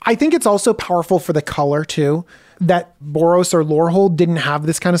I think it's also powerful for the color too, that Boros or Lorehold didn't have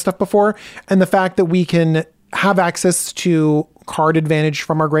this kind of stuff before. And the fact that we can have access to card advantage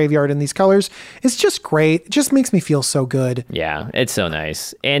from our graveyard in these colors is just great. It just makes me feel so good. Yeah, it's so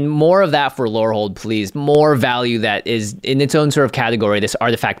nice. And more of that for Lorehold, please. More value that is in its own sort of category. This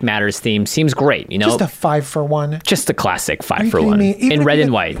Artifact Matters theme seems great, Just a 5-for-1. Just a classic 5-for-1 in red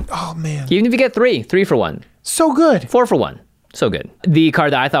and white. Oh, man. Even if you get 3-for-1. So good. 4-for-1. So good. The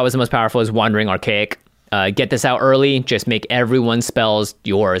card that I thought was the most powerful is Wandering Archaic. Get this out early. Just make everyone's spells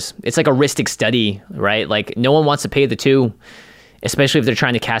yours. It's like a Ristic Study, right? Like, no one wants to pay the 2. Especially if they're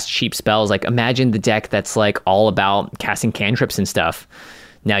trying to cast cheap spells. Like, imagine the deck that's like all about casting cantrips and stuff.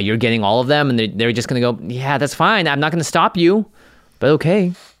 Now you're getting all of them, and they're just going to go, yeah, that's fine. I'm not going to stop you, but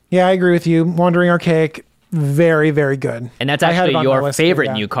okay. Yeah, I agree with you. Wandering Archaic, very, very good. And that's actually your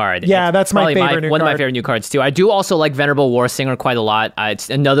favorite new card. Yeah, that's my favorite new card. One of my favorite new cards, too. I do also like Venerable Warsinger quite a lot.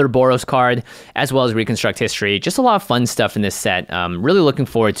 It's another Boros card, as well as Reconstruct History. Just a lot of fun stuff in this set. Really looking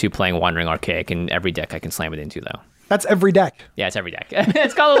forward to playing Wandering Archaic in every deck I can slam it into, though. That's every deck. Yeah, it's every deck.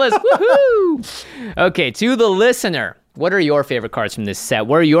 It's called a list. Woohoo! Okay, to the listener, what are your favorite cards from this set?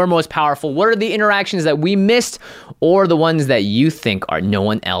 What are your most powerful? What are the interactions that we missed, or the ones that you think are no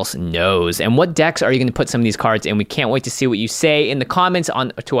one else knows? And what decks are you going to put some of these cards in? We can't wait to see what you say in the comments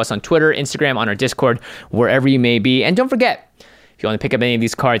to us on Twitter, Instagram, on our Discord, wherever you may be. And don't forget, if you want to pick up any of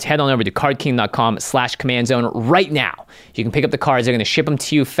these cards, head on over to cardking.com/command zone right now. You can pick up the cards. They're going to ship them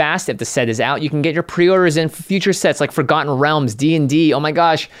to you fast if the set is out. You can get your pre-orders in for future sets like Forgotten Realms, D&D. Oh my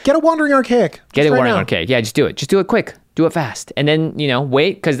gosh. Get a Wandering Archaic. Get a Wandering Archaic. Yeah, just do it. Just do it quick. Do it fast. And then,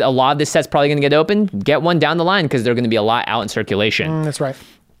 wait, because a lot of this set's probably going to get open. Get one down the line because they're going to be a lot out in circulation. That's right.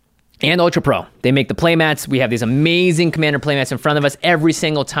 and Ultra Pro. They make the playmats. We have these amazing Commander playmats in front of us every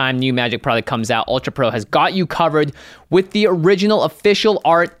single time new Magic product comes out. Ultra Pro has got you covered with the original official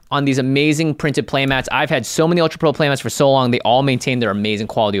art on these amazing printed playmats. I've had so many Ultra Pro playmats for so long. They all maintain their amazing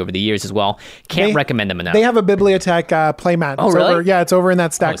quality over the years as well. Can't recommend them enough. They have a Bibliotech playmat. Oh, really? It's over in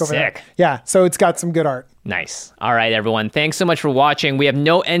that stack over sick. there. Yeah, so it's got some good art. Nice. All right, everyone. Thanks so much for watching. We have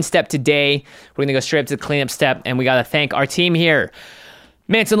no end step today. We're going to go straight up to the cleanup step, and we got to thank our team here.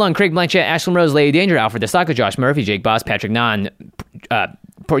 Manson Lund, Craig Blanchett, Ashlyn Rose, Lady Danger, Alfred DeSaco, Josh Murphy, Jake Boss, Patrick Nahn,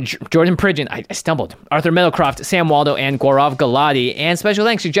 Jordan Pridgeon, I stumbled, Arthur Meadowcroft, Sam Waldo, and Gaurav Galati. And special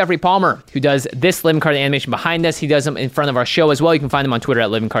thanks to Jeffrey Palmer, who does this Living Card animation behind us. He does them in front of our show as well. You can find him on Twitter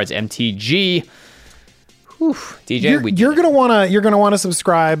at LivingCardsMTG. Whew, DJ, you're gonna wanna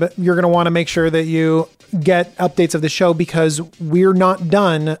subscribe. You're gonna want to make sure that you get updates of the show because we're not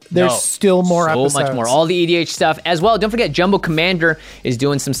done. There's still more episodes. So much more. All the EDH stuff as well. Don't forget, Jumbo Commander is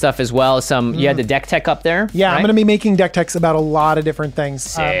doing some stuff as well. You had the deck tech up there. Yeah, right? I'm gonna be making deck techs about a lot of different things.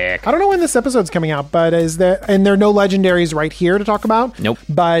 Sick. I don't know when this episode's coming out, but there are no legendaries right here to talk about. Nope.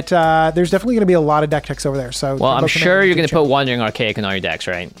 But there's definitely gonna be a lot of deck techs over there. So well, I'm sure you're gonna put Wandering Archaic in all your decks,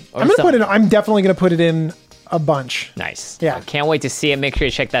 right? I'm definitely gonna put it in a bunch. Nice. Yeah. Can't wait to see it. Make sure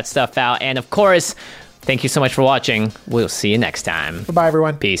you check that stuff out. And of course, thank you so much for watching. We'll see you next time. Bye-bye,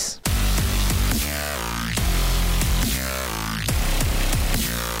 everyone. Peace.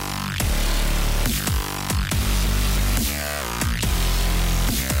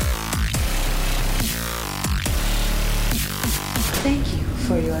 Thank you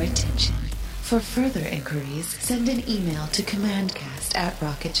for your attention. For further inquiries, send an email to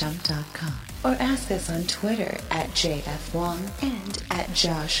commandcast@rocketjump.com or ask us on Twitter @JFWong and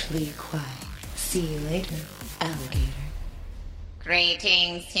 @JoshLeeQuai. See you later, alligator.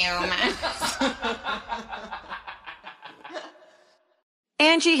 Greetings, humans.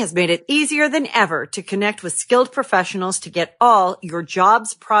 Angie has made it easier than ever to connect with skilled professionals to get all your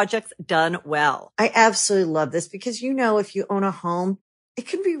jobs projects done well. I absolutely love this because, if you own a home, it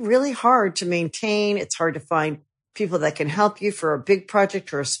can be really hard to maintain. It's hard to find people that can help you for a big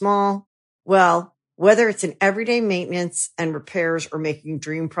project or a small. Well, whether it's in everyday maintenance and repairs or making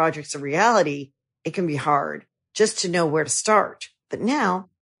dream projects a reality, it can be hard just to know where to start. But now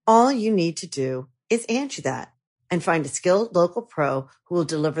all you need to do is Angie that and find a skilled local pro who will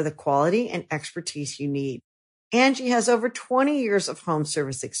deliver the quality and expertise you need. Angie has over 20 years of home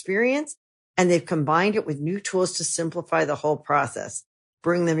service experience, and they've combined it with new tools to simplify the whole process.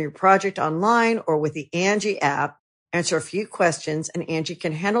 Bring them your project online or with the Angie app, answer a few questions, and Angie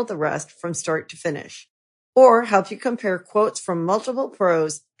can handle the rest from start to finish. Or help you compare quotes from multiple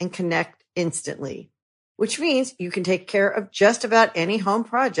pros and connect instantly, which means you can take care of just about any home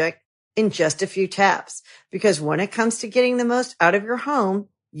project in just a few taps. Because when it comes to getting the most out of your home,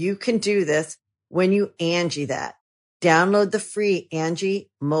 you can do this when you Angie that. Download the free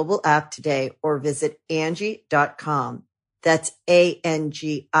Angie mobile app today or visit Angie.com. That's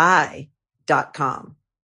ANGI.com.